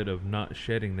benefit of not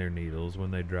shedding their needles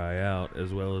when they dry out,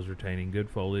 as well as retaining good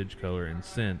foliage, color, and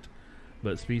scent.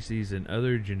 But species in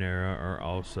other genera are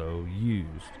also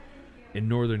used. In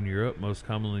Northern Europe, most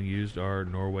commonly used are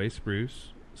Norway spruce,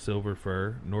 silver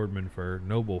fir, Nordman fir,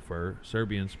 noble fir,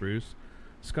 Serbian spruce,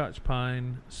 Scotch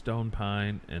pine, stone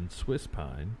pine, and Swiss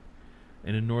pine.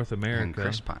 And in North America... And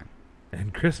crisp pine.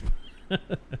 And crisp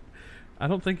I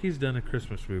don't think he's done a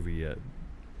Christmas movie yet.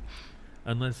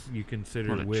 Unless you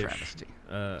consider Wish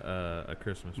a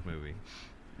Christmas movie.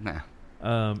 No.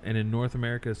 And in North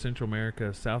America, Central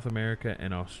America, South America,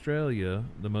 and Australia,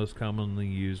 the most commonly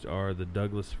used are the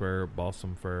Douglas fir,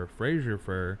 balsam fir, Fraser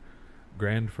fir,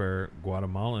 grand fir,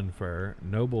 Guatemalan fir,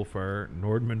 noble fir,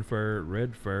 Nordman fir,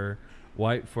 red fir,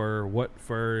 white fir, what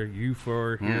fir, you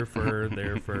fir, here fir,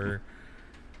 there fir,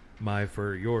 my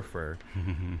fir, your fir,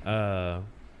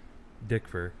 dick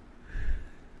fir.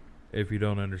 If you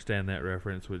don't understand that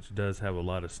reference, which does have a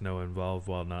lot of snow involved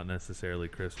while not necessarily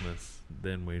Christmas,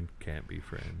 then we can't be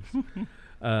friends.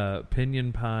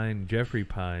 Pinyon pine, Jeffrey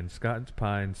pine, Scotch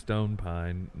pine, stone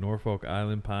pine, Norfolk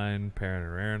Island pine,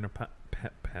 piranha pine,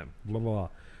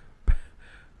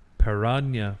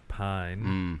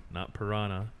 not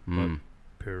piranha, but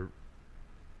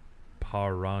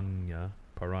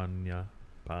piranha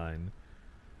pine,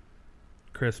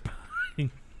 crisp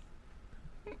pine,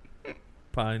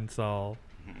 pine sol.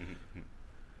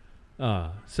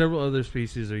 Several other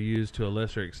species are used to a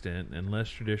lesser extent, and less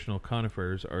traditional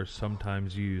conifers are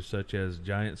sometimes used, such as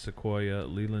giant sequoia,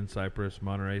 Leland cypress,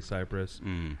 Monterey cypress,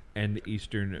 and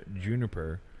eastern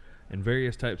juniper. And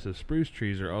various types of spruce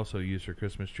trees are also used for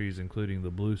Christmas trees, including the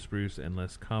blue spruce and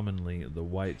less commonly the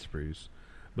white spruce.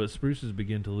 But spruces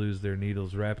begin to lose their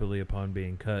needles rapidly upon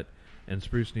being cut, and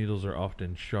spruce needles are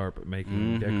often sharp,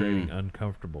 making decorating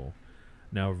uncomfortable.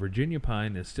 Now, Virginia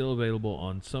pine is still available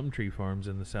on some tree farms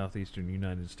in the southeastern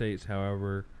United States.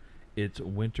 However, its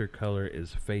winter color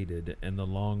is faded, and the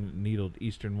long-needled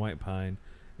eastern white pine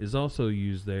is also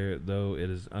used there, though it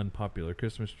is an unpopular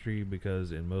Christmas tree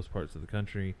because in most parts of the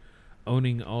country,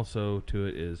 owning also to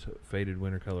it is faded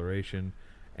winter coloration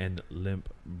and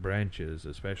limp branches,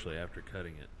 especially after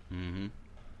cutting it,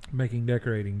 making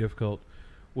decorating difficult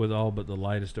with all but the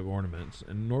lightest of ornaments.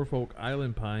 And Norfolk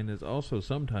Island pine is also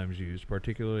sometimes used,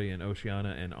 particularly in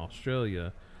Oceania and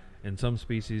Australia, and some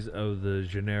species of the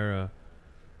genera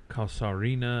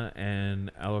Calcarina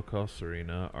and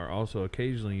Alocalcarina are also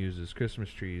occasionally used as Christmas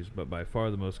trees, but by far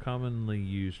the most commonly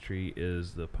used tree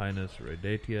is the Pinus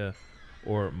radiata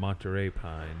or Monterey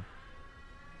pine.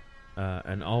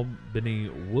 An Albany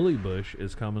woolly bush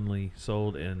is commonly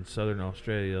sold in southern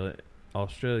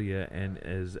Australia and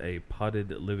is a potted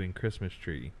living Christmas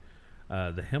tree.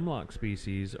 The hemlock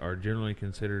species are generally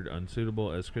considered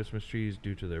unsuitable as Christmas trees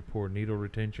due to their poor needle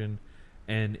retention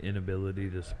and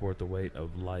inability to support the weight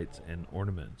of lights and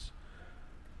ornaments.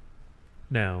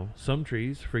 Now, some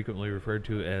trees, frequently referred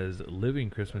to as living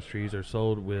Christmas trees, are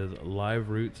sold with live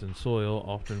roots and soil,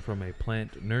 often from a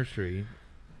plant nursery,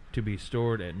 to be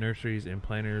stored at nurseries and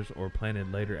planters or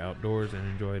planted later outdoors and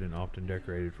enjoyed and often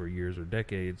decorated for years or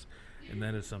decades. And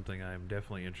that is something I'm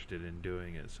definitely interested in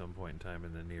doing at some point in time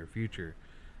in the near future,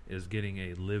 is getting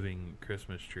a living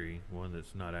Christmas tree, one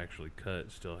that's not actually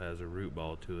cut, still has a root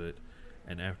ball to it,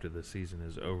 and after the season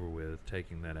is over with,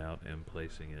 taking that out and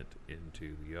placing it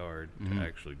into the yard to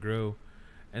actually grow,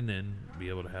 and then be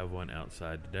able to have one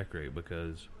outside to decorate,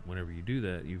 because whenever you do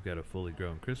that, you've got a fully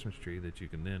grown Christmas tree that you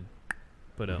can then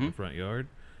put out in the front yard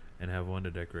and have one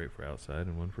to decorate for outside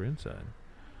and one for inside.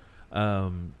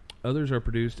 Others are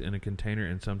produced in a container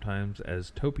and sometimes as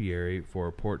topiary for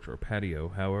a porch or patio.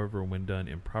 However, when done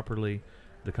improperly,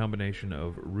 the combination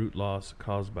of root loss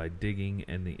caused by digging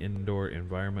and the indoor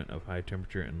environment of high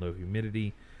temperature and low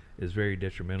humidity is very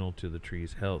detrimental to the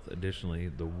tree's health. Additionally,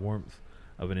 the warmth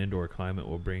of an indoor climate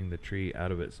will bring the tree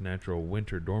out of its natural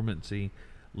winter dormancy,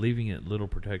 leaving it little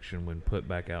protection when put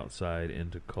back outside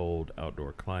into cold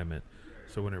outdoor climate.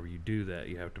 So whenever you do that,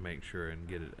 you have to make sure and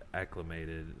get it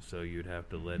acclimated, so you'd have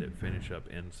to let it finish up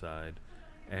inside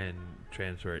and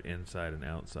transfer it inside and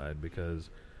outside, because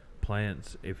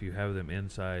plants, if you have them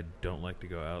inside, don't like to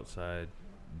go outside,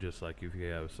 just like if you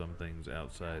have some things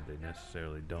outside, they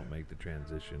necessarily don't make the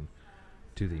transition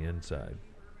to the inside.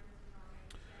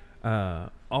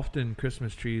 Often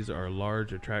Christmas trees are a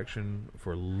large attraction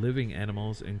for living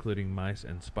animals, including mice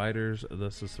and spiders.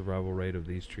 Thus, the survival rate of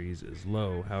these trees is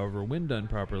low. However, when done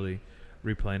properly,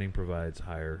 replanting provides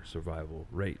higher survival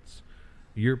rates.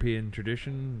 European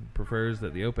tradition prefers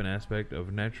that the open aspect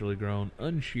of naturally grown,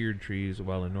 unsheared trees,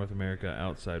 while in North America,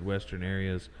 outside western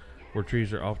areas, where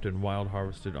trees are often wild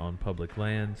harvested on public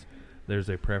lands, there's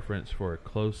a preference for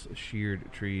close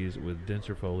sheared trees with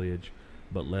denser foliage,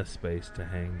 but less space to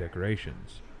hang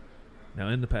decorations. Now,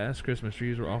 in the past, Christmas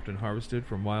trees were often harvested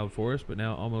from wild forests, but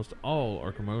now almost all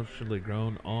are commercially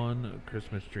grown on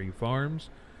Christmas tree farms,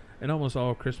 and almost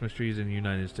all Christmas trees in the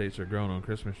United States are grown on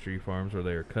Christmas tree farms where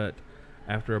they are cut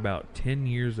after about 10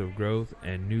 years of growth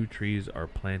and new trees are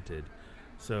planted.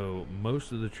 So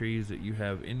most of the trees that you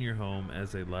have in your home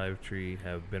as a live tree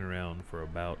have been around for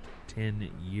about 10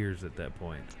 years at that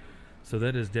point. So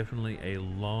that is definitely a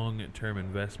long-term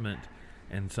investment,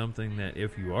 and something that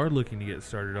if you are looking to get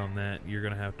started on that, you're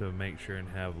going to have to make sure and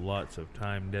have lots of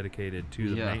time dedicated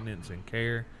to the maintenance and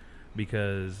care,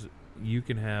 because you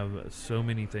can have so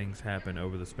many things happen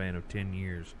over the span of 10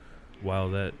 years while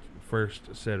that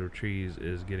first set of trees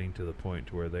is getting to the point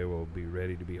to where they will be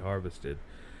ready to be harvested.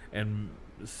 And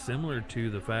similar to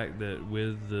the fact that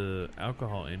with the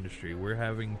alcohol industry, we're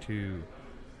having to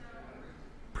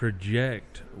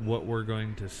project what we're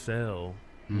going to sell,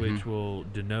 which will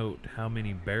denote how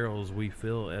many barrels we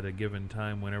fill at a given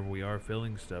time whenever we are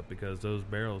filling stuff, because those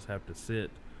barrels have to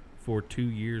sit for 2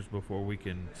 years before we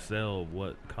can sell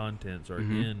what contents are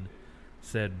in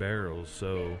said barrels.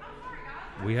 So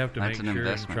we have to make sure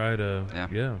and try to,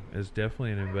 it's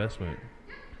definitely an investment.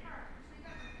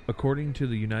 According to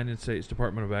the United States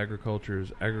Department of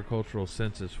Agriculture's agricultural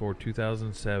census for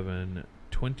 2007,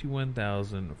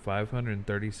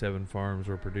 21,537 farms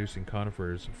were producing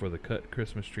conifers for the cut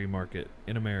Christmas tree market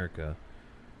in America,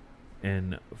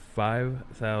 and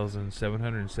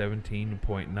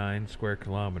 5,717.9 square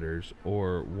kilometers,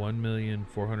 or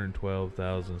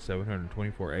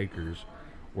 1,412,724 acres,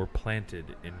 were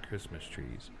planted in Christmas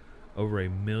trees. Over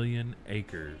 1 million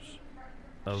acres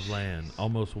of land,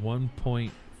 almost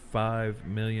 1.5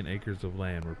 million acres of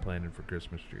land were planted for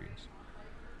Christmas trees.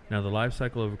 Now, the life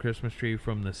cycle of a Christmas tree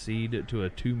from the seed to a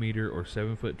 2-meter or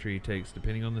 7-foot tree takes,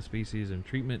 depending on the species and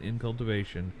treatment in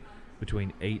cultivation,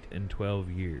 between 8 and 12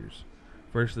 years.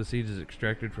 First, the seed is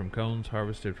extracted from cones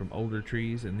harvested from older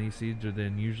trees, and these seeds are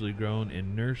then usually grown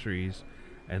in nurseries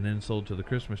and then sold to the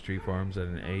Christmas tree farms at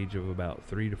an age of about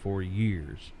 3 to 4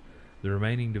 years. The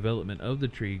remaining development of the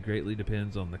tree greatly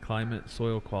depends on the climate,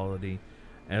 soil quality,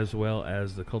 as well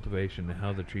as the cultivation and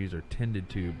how the trees are tended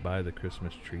to by the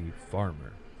Christmas tree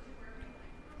farmer.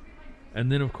 And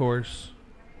then, of course,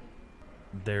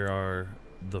 there are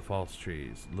the false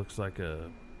trees. Looks like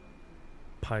a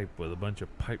pipe with a bunch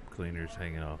of pipe cleaners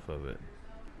hanging off of it.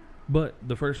 But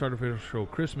the first artificial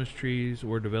Christmas trees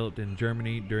were developed in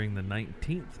Germany during the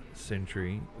 19th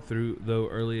century, though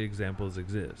early examples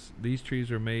exist. These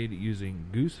trees were made using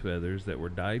goose feathers that were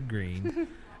dyed green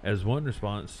as one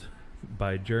response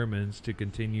by Germans to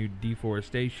continued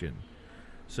deforestation.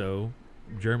 So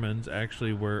Germans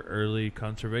actually were early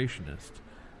conservationists.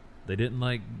 They didn't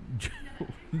like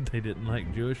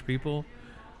Jewish people,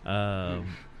 but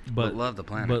loved the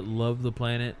planet. But loved the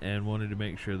planet and wanted to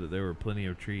make sure that there were plenty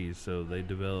of trees. So they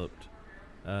developed,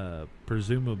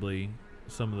 presumably,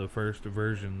 some of the first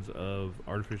versions of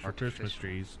artificial Christmas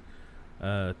trees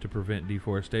to prevent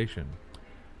deforestation.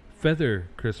 Feather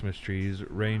Christmas trees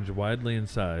range widely in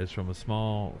size, from a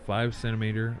small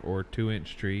 5-centimeter or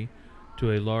 2-inch tree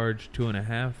to a large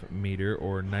 2.5-meter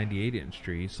or 98-inch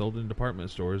tree sold in department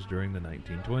stores during the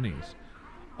 1920s.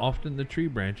 Often the tree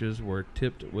branches were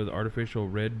tipped with artificial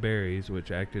red berries, which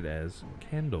acted as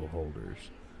candle holders.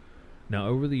 Now,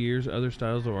 over the years, other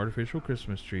styles of artificial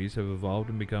Christmas trees have evolved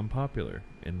and become popular.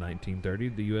 In 1930,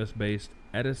 the U.S.-based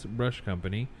Addis Brush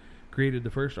Company created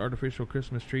the first artificial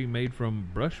Christmas tree made from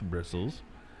brush bristles,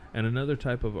 and another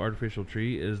type of artificial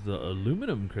tree is the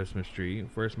aluminum Christmas tree,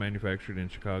 first manufactured in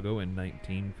Chicago in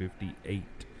 1958.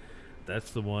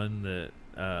 That's the one that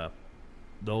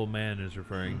the old man is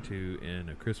referring to in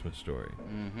A Christmas Story.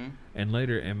 And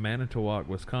later in Manitowoc,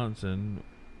 Wisconsin,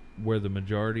 where the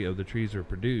majority of the trees are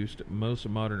produced, most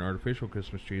modern artificial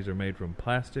Christmas trees are made from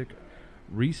plastic,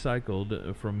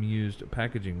 recycled from used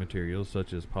packaging materials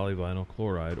such as polyvinyl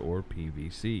chloride or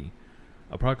PVC.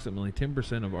 Approximately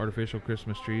 10% of artificial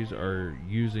Christmas trees are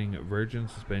using virgin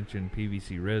suspension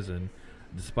PVC resin.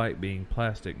 Despite being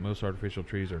plastic, most artificial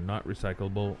trees are not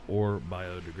recyclable or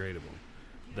biodegradable.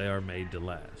 They are made to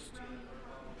last.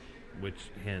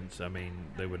 Which, hence, I mean,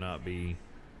 they would not be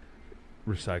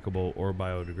recyclable or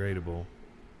biodegradable,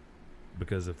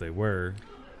 because if they were,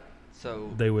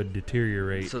 they would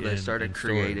deteriorate. So they started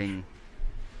creating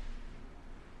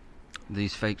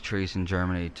these fake trees in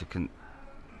Germany to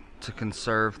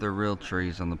conserve the real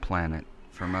trees on the planet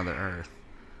from Mother Earth.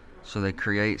 So they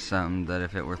create something that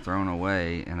if it were thrown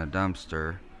away in a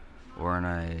dumpster or in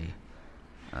a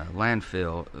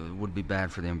landfill, it would be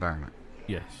bad for the environment.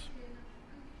 Yes.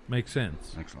 Makes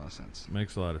sense. Makes a lot of sense.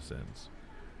 Makes a lot of sense.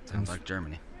 Sounds like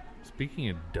Germany. Speaking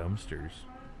of dumpsters,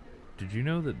 did you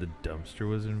know that the dumpster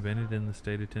was invented in the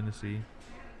state of Tennessee?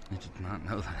 I did not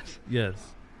know that.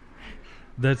 Yes.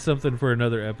 That's something for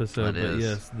another episode. That but is.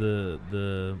 yes,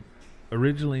 the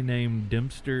originally named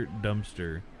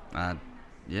Dumpster.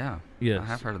 Yeah. Yes, I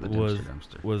have heard of the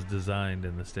dumpster. Was designed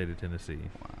in the state of Tennessee.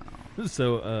 Wow.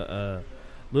 So a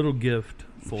little gift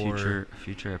for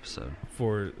future episode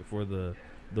for the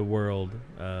world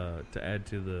to add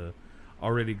to the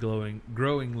already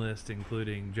growing list,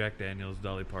 including Jack Daniel's,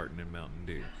 Dolly Parton, and Mountain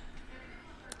Dew.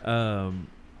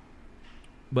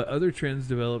 But other trends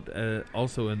developed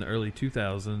also in the early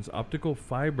 2000s. Optical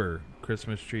fiber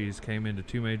Christmas trees came into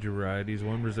two major varieties.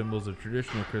 One resembles a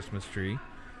traditional Christmas tree.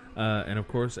 And, of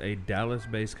course, a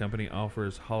Dallas-based company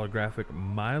offers holographic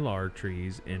mylar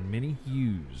trees in many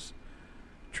hues.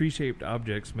 Tree-shaped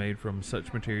objects made from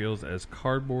such materials as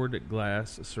cardboard,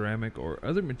 glass, ceramic, or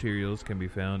other materials can be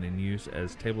found in use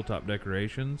as tabletop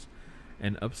decorations.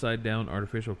 And upside-down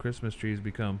artificial Christmas trees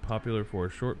become popular for a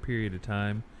short period of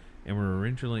time and were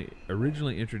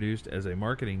originally introduced as a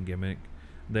marketing gimmick.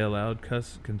 They allowed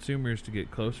consumers to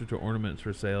get closer to ornaments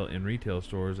for sale in retail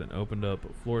stores and opened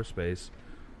up floor space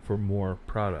for more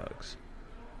products.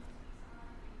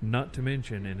 Not to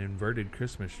mention, an inverted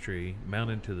Christmas tree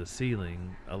mounted to the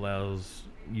ceiling allows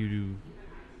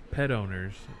pet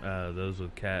owners, those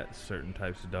with cats, certain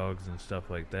types of dogs and stuff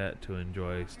like that, to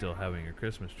enjoy still having a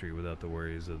Christmas tree without the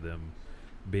worries of them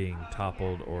being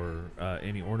toppled or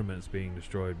any ornaments being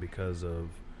destroyed because of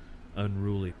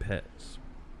unruly pets.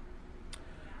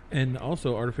 And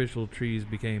also, artificial trees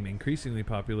became increasingly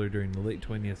popular during the late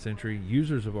 20th century.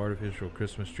 Users of artificial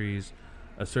Christmas trees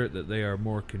assert that they are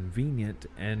more convenient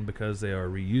and, because they are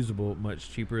reusable, much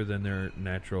cheaper than their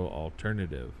natural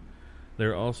alternative. They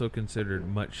are also considered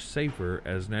much safer,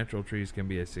 as natural trees can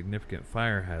be a significant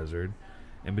fire hazard.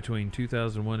 And between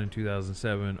 2001 and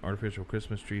 2007, artificial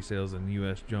Christmas tree sales in the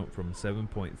U.S. jumped from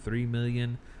 7.3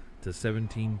 million to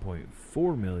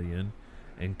 17.4 million.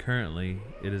 And currently,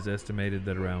 it is estimated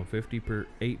that around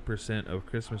 58% of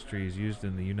Christmas trees used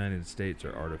in the United States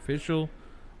are artificial,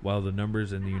 while the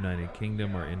numbers in the United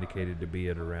Kingdom are indicated to be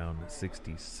at around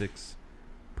 66%.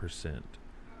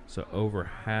 So over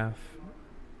half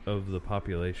of the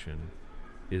population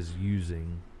is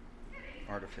using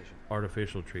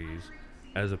artificial trees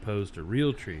as opposed to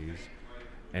real trees.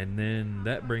 And then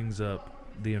that brings up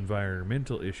the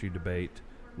environmental issue debate,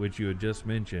 which you had just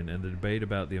mentioned, and the debate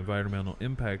about the environmental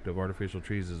impact of artificial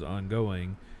trees is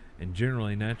ongoing. And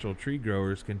generally, natural tree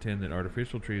growers contend that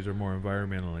artificial trees are more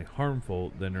environmentally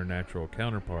harmful than their natural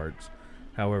counterparts.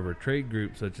 However, trade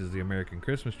groups such as the American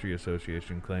Christmas Tree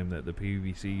Association claim that the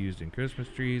PVC used in Christmas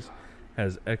trees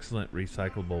has excellent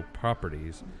recyclable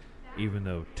properties, even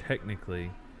though technically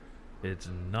it's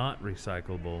not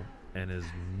recyclable and is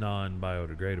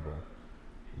non-biodegradable.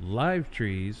 Live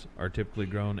trees are typically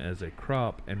grown as a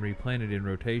crop and replanted in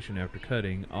rotation after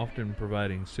cutting, often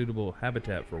providing suitable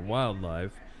habitat for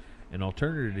wildlife. And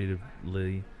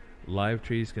alternatively, live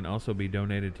trees can also be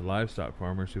donated to livestock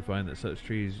farmers who find that such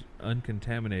trees,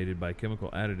 uncontaminated by chemical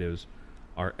additives,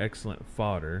 are excellent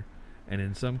fodder. And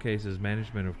in some cases,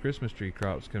 management of Christmas tree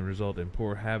crops can result in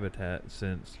poor habitat,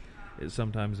 since it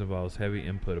sometimes involves heavy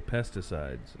input of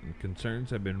pesticides. And concerns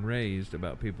have been raised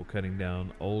about people cutting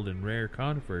down old and rare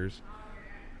conifers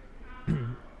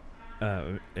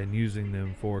and using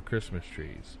them for Christmas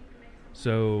trees.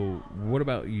 So, what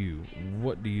about you?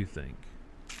 What do you think?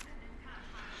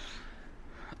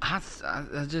 I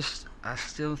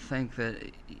still think that,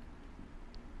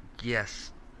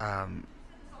 yes,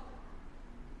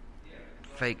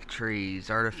 fake trees,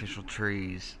 artificial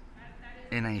trees,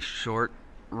 in a short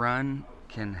run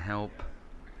can help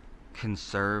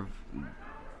conserve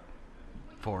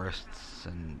forests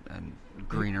and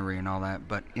greenery and all that,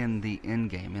 but in the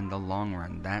end game, in the long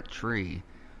run, that tree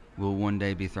will one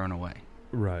day be thrown away.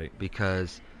 Right.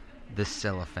 Because the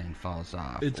cellophane falls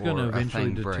off. It's going to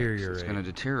eventually deteriorate. Breaks. It's going to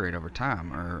deteriorate over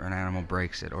time, or an animal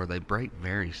breaks it, or they break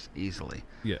very easily.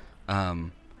 Yeah.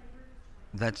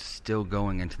 That's still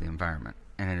going into the environment,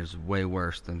 and it is way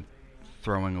worse than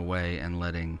throwing away and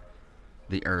letting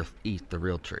the earth eat the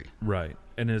real tree. Right.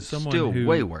 And as someone still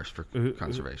way worse for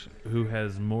conservation. Who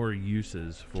has more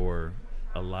uses for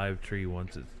a live tree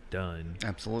once it's done.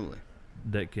 Absolutely.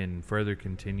 That can further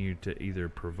continue to either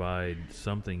provide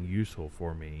something useful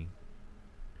for me.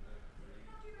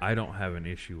 I don't have an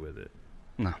issue with it.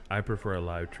 No. I prefer a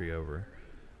live tree over.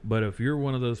 But if you're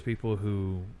one of those people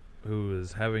who who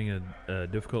is having a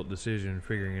difficult decision,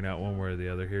 figuring it out one way or the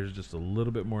other, here's just a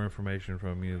little bit more information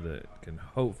from you that can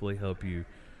hopefully help you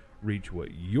reach what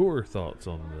your thoughts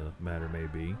on the matter may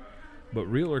be. But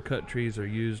real or cut trees are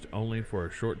used only for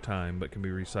a short time, but can be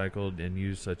recycled and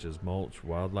used such as mulch,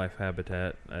 wildlife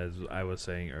habitat, as I was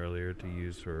saying earlier, to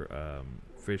use for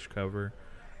fish cover,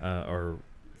 or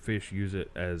fish use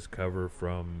it as cover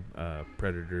from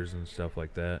predators and stuff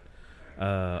like that,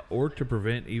 or to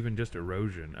prevent even just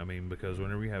erosion. I mean, because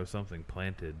whenever you have something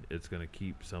planted, it's going to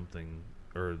keep something,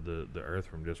 or the earth,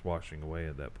 from just washing away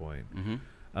at that point. Mm-hmm.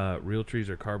 Real trees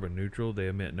are carbon neutral. They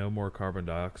emit no more carbon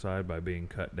dioxide by being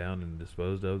cut down and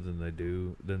disposed of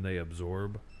than they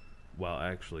absorb while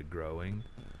actually growing.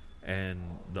 And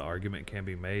the argument can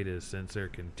be made is, since they're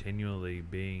continually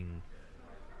being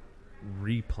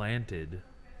replanted,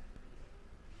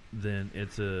 then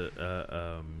it's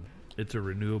a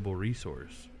renewable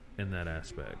resource in that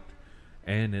aspect.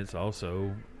 And it's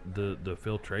also the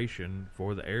filtration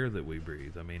for the air that we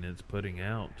breathe. I mean, it's putting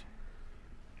out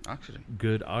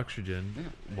good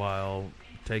oxygen while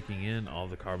taking in all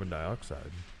the carbon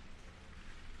dioxide.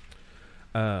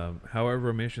 However,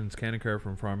 emissions can occur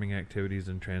from farming activities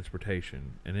and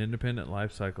transportation. An independent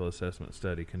life cycle assessment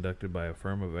study conducted by a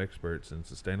firm of experts in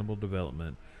sustainable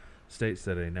development states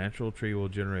that a natural tree will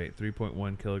generate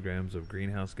 3.1 kilograms of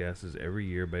greenhouse gases every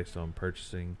year based on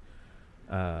purchasing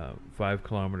 5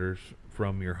 kilometers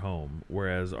from your home,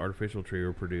 whereas artificial tree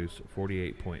will produce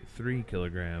 48.3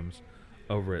 kilograms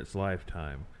over its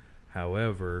lifetime.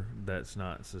 However, that's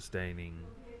not sustaining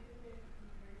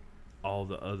all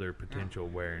the other potential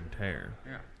wear and tear.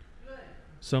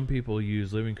 Some people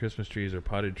use living Christmas trees or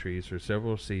potted trees for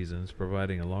several seasons,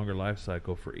 providing a longer life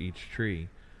cycle for each tree.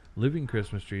 Living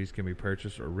Christmas trees can be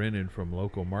purchased or rented from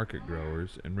local market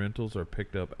growers, and rentals are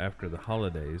picked up after the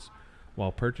holidays,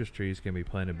 while purchased trees can be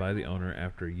planted by the owner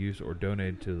after use or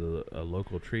donated to a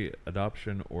local tree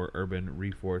adoption or urban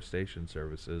reforestation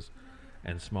services.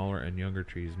 And smaller and younger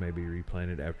trees may be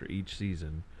replanted after each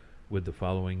season, with the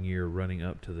following year running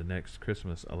up to the next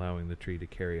Christmas, allowing the tree to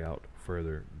carry out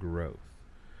further growth.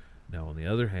 Now, on the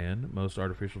other hand, most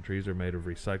artificial trees are made of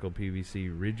recycled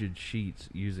PVC rigid sheets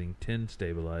using tin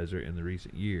stabilizer in the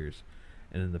recent years.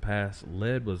 And in the past,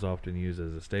 lead was often used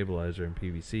as a stabilizer in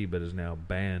PVC, but is now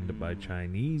banned by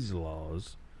Chinese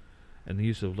laws. And the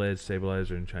use of lead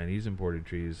stabilizer in Chinese imported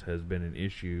trees has been an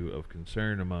issue of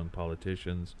concern among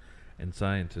politicians and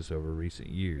scientists over recent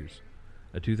years.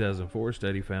 A 2004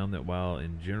 study found that while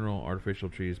in general artificial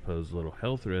trees pose little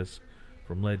health risks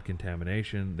from lead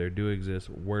contamination, there do exist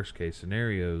worst case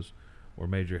scenarios where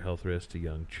major health risks to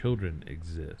young children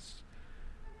exist.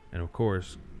 And of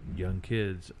course, young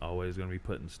kids always going to be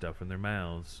putting stuff in their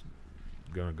mouths,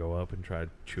 going to go up and try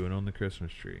chewing on the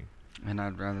Christmas tree. And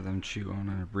I'd rather them chew on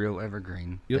a real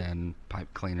evergreen than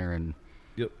pipe cleaner and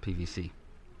PVC.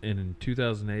 And in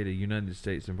 2008, a United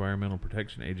States Environmental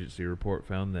Protection Agency report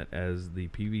found that as the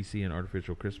PVC in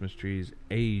artificial Christmas trees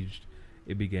aged,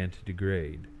 it began to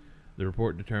degrade. The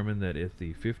report determined that if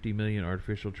the 50 million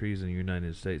artificial trees in the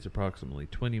United States, approximately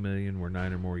 20 million were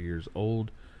 9 or more years old,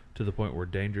 to the point where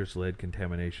dangerous lead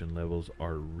contamination levels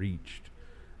are reached.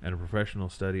 And a professional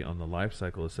study on the life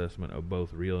cycle assessment of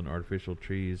both real and artificial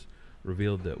trees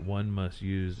revealed that one must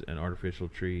use an artificial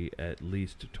tree at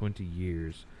least 20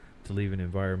 years to leave an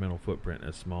environmental footprint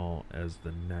as small as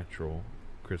the natural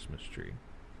Christmas tree.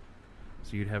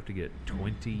 So you'd have to get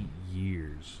 20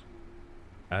 years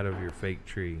out of your fake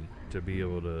tree to be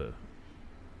able to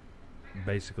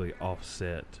basically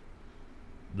offset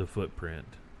the footprint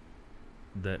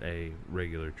that a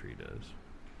regular tree does.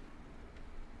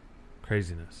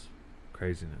 Craziness.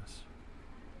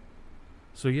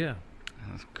 So yeah,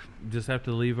 just have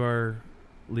to leave our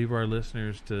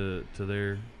listeners to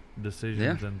their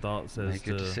decisions and thoughts as make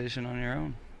a decision on your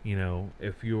own. You know,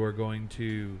 if you are going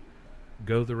to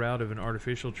go the route of an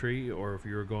artificial tree, or if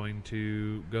you're going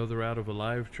to go the route of a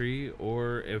live tree,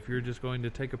 or if you're just going to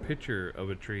take a picture of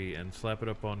a tree and slap it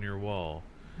up on your wall.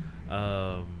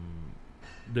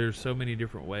 There's so many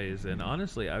different ways, and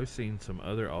honestly, I've seen some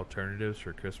other alternatives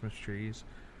for Christmas trees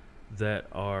that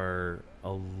are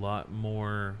a lot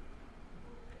more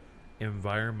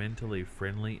environmentally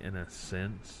friendly in a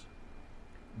sense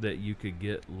that you could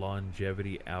get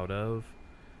longevity out of,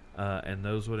 and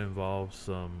those would involve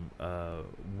some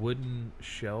wooden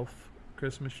shelf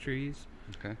Christmas trees.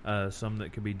 Some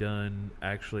that could be done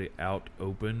actually out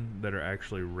open, that are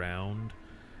actually round.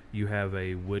 You have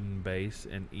a wooden base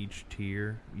in each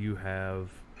tier. You have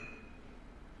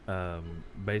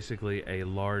basically a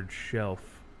large shelf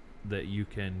that you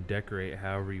can decorate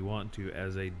however you want to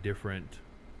as a different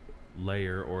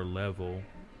layer or level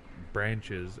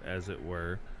branches, as it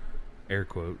were, air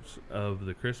quotes, of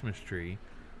the Christmas tree.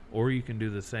 Or you can do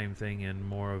the same thing in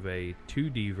more of a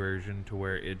 2D version to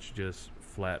where it's just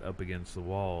flat up against the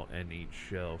wall, and each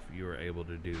shelf you are able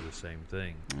to do the same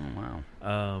thing. Oh,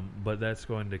 wow. But that's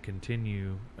going to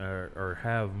continue or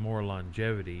have more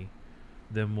longevity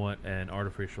than what an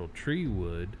artificial tree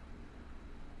would.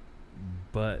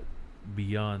 But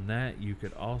beyond that, you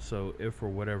could also, if for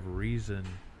whatever reason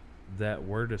that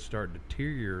were to start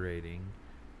deteriorating,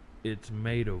 it's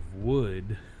made of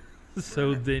wood.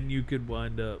 So then you could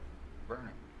wind up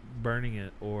burning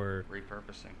it or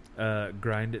repurposing,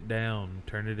 grind it down,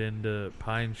 turn it into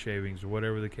pine shavings or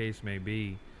whatever the case may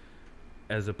be,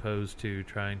 as opposed to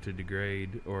trying to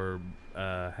degrade or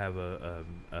have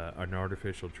an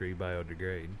artificial tree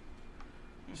biodegrade.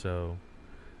 So,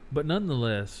 but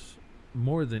nonetheless,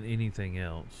 more than anything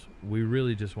else, we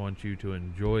really just want you to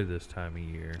enjoy this time of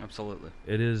year. Absolutely.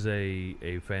 It is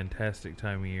a fantastic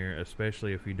time of year,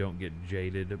 especially if you don't get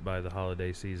jaded by the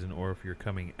holiday season, or if you're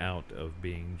coming out of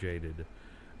being jaded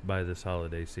by this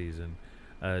holiday season.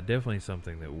 Definitely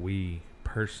something that we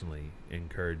personally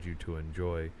encourage you to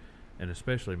enjoy, and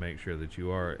especially make sure that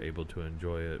you are able to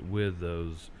enjoy it with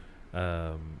those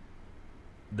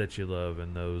that you love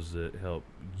and those that help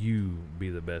you be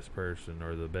the best person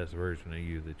or the best version of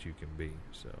you that you can be.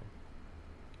 So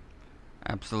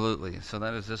absolutely. So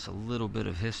that is just a little bit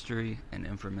of history and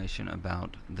information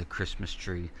about the Christmas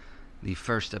tree, the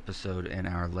first episode in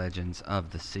our Legends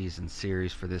of the Season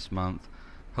series for this month.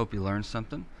 Hope you learned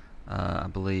something. I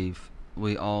believe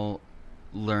we all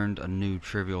learned a new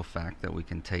trivial fact that we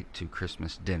can take to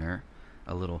Christmas dinner.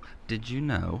 A little, did you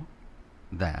know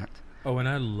that? Oh, and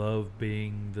I love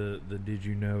being the did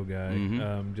you know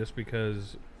guy, just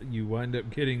because you wind up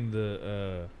getting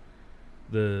the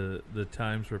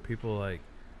times where people are like,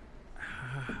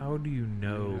 how do you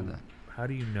know that? How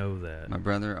do you know that? My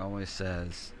brother always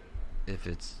says, if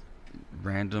it's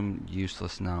random,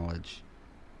 useless knowledge,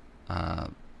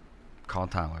 call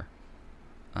Tyler.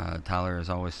 Tyler is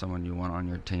always someone you want on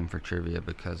your team for trivia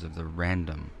because of the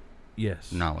random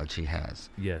knowledge he has.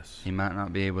 Yes. He might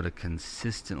not be able to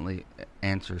consistently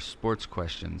answer sports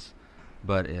questions,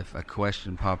 but if a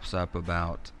question pops up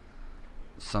about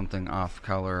something off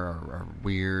color or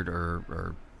weird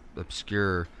or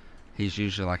obscure, he's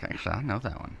usually like, actually, I know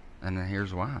that one, and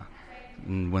here's why.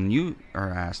 And when you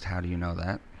are asked, how do you know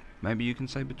that, maybe you can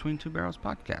say Between Two Barrels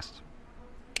Podcast.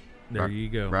 There you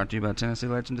go. Brought to you by Tennessee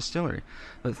Legend Distillery.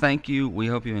 But thank you. We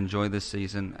hope you enjoy this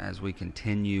season as we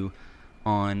continue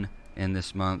on in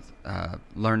this month,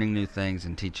 learning new things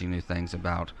and teaching new things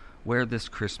about where this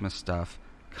Christmas stuff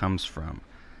comes from.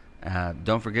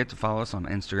 Don't forget to follow us on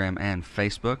Instagram and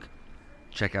Facebook.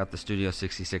 Check out the Studio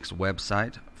 66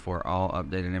 website for all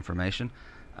updated information.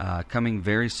 Coming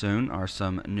very soon are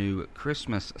some new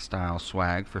Christmas-style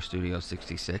swag for Studio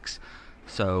 66,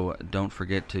 so don't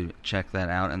forget to check that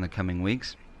out in the coming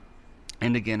weeks.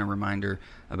 And again, a reminder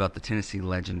about the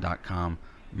TennesseeLegend.com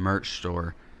merch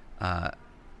store.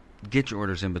 Get your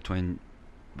orders in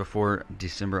before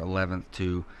December 11th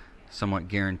to somewhat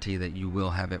guarantee that you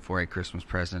will have it for a Christmas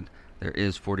present. There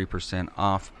is 40%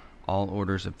 off all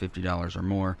orders of $50 or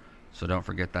more, so don't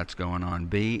forget that's going on.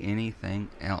 B, anything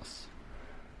else?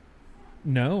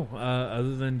 No,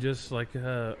 other than just like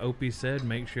Opie said,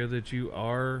 make sure that you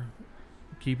are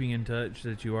keeping in touch,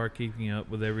 that you are keeping up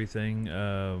with everything.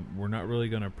 We're not really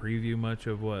going to preview much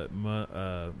of what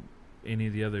any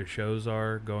of the other shows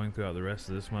are going throughout the rest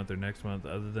of this month or next month,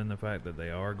 other than the fact that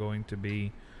they are going to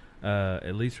be,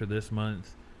 at least for this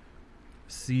month,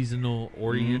 seasonal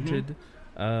oriented.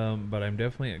 But I'm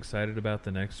definitely excited about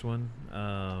the next one,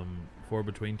 for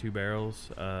Between Two Barrels.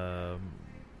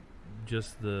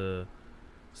 Just the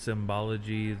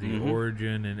symbology, the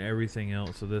origin, and everything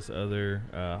else of this other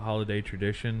holiday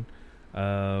tradition.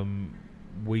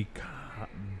 We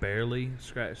barely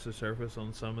scratched the surface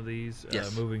on some of these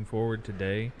moving forward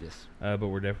today. Yes. But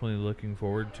we're definitely looking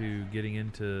forward to getting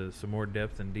into some more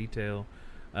depth and detail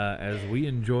as we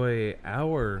enjoy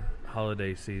our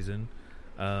holiday season.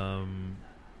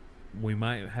 We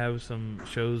might have some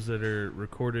shows that are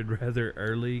recorded rather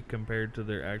early compared to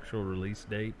their actual release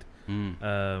date,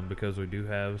 because we do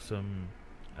have some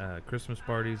Christmas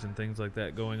parties and things like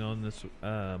that going on this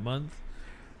month.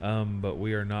 But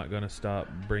we are not going to stop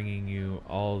bringing you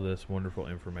all this wonderful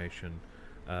information.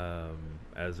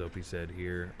 As Opie said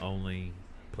here, only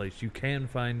place you can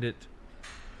find it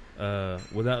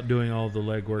without doing all the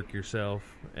legwork yourself.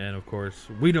 And, of course,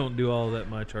 we don't do all that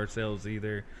much ourselves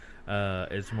either.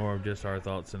 It's more of just our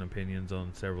thoughts and opinions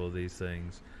on several of these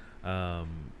things.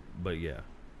 But, yeah,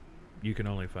 you can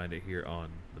only find it here on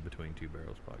the Between Two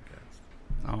Barrels podcast.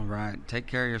 All right. Take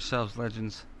care of yourselves,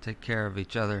 legends. Take care of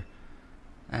each other.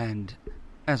 And,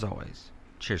 as always,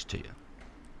 cheers to you.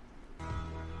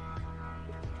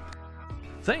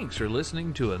 Thanks for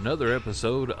listening to another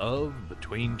episode of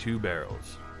Between Two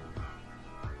Barrels.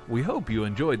 We hope you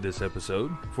enjoyed this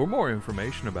episode. For more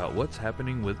information about what's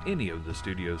happening with any of the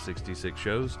Studio 66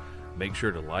 shows, make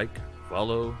sure to like,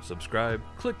 follow, subscribe,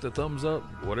 click the thumbs up,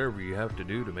 whatever you have to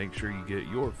do to make sure you get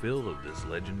your fill of this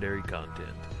legendary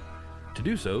content. To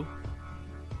do so,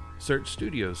 search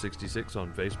Studio 66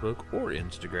 on Facebook or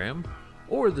Instagram,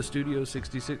 or the Studio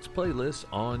 66 playlist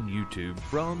on YouTube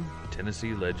from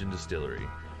Tennessee Legend Distillery.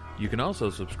 You can also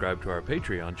subscribe to our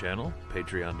Patreon channel,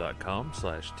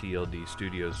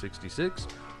 patreon.com/TLDstudio66,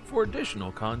 for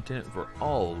additional content for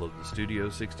all of the Studio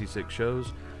 66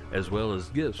 shows, as well as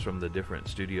gifts from the different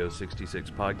Studio 66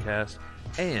 podcasts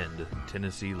and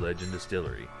Tennessee Legend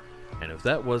Distillery. And if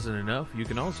that wasn't enough, you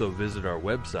can also visit our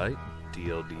website,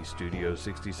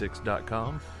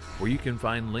 tldstudio66.com, where you can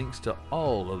find links to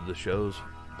all of the shows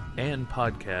and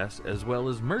podcasts, as well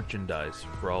as merchandise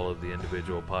for all of the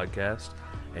individual podcasts.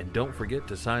 And don't forget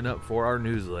to sign up for our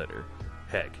newsletter.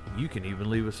 Heck, you can even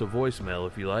leave us a voicemail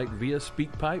if you like via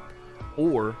SpeakPipe,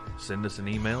 or send us an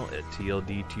email at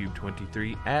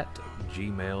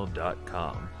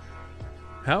tldtube23@gmail.com.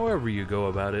 However you go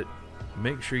about it,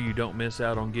 make sure you don't miss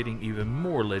out on getting even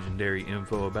more legendary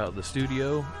info about the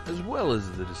studio, as well as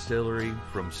the distillery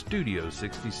from Studio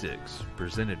 66,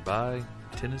 presented by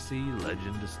Tennessee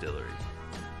Legend Distillery.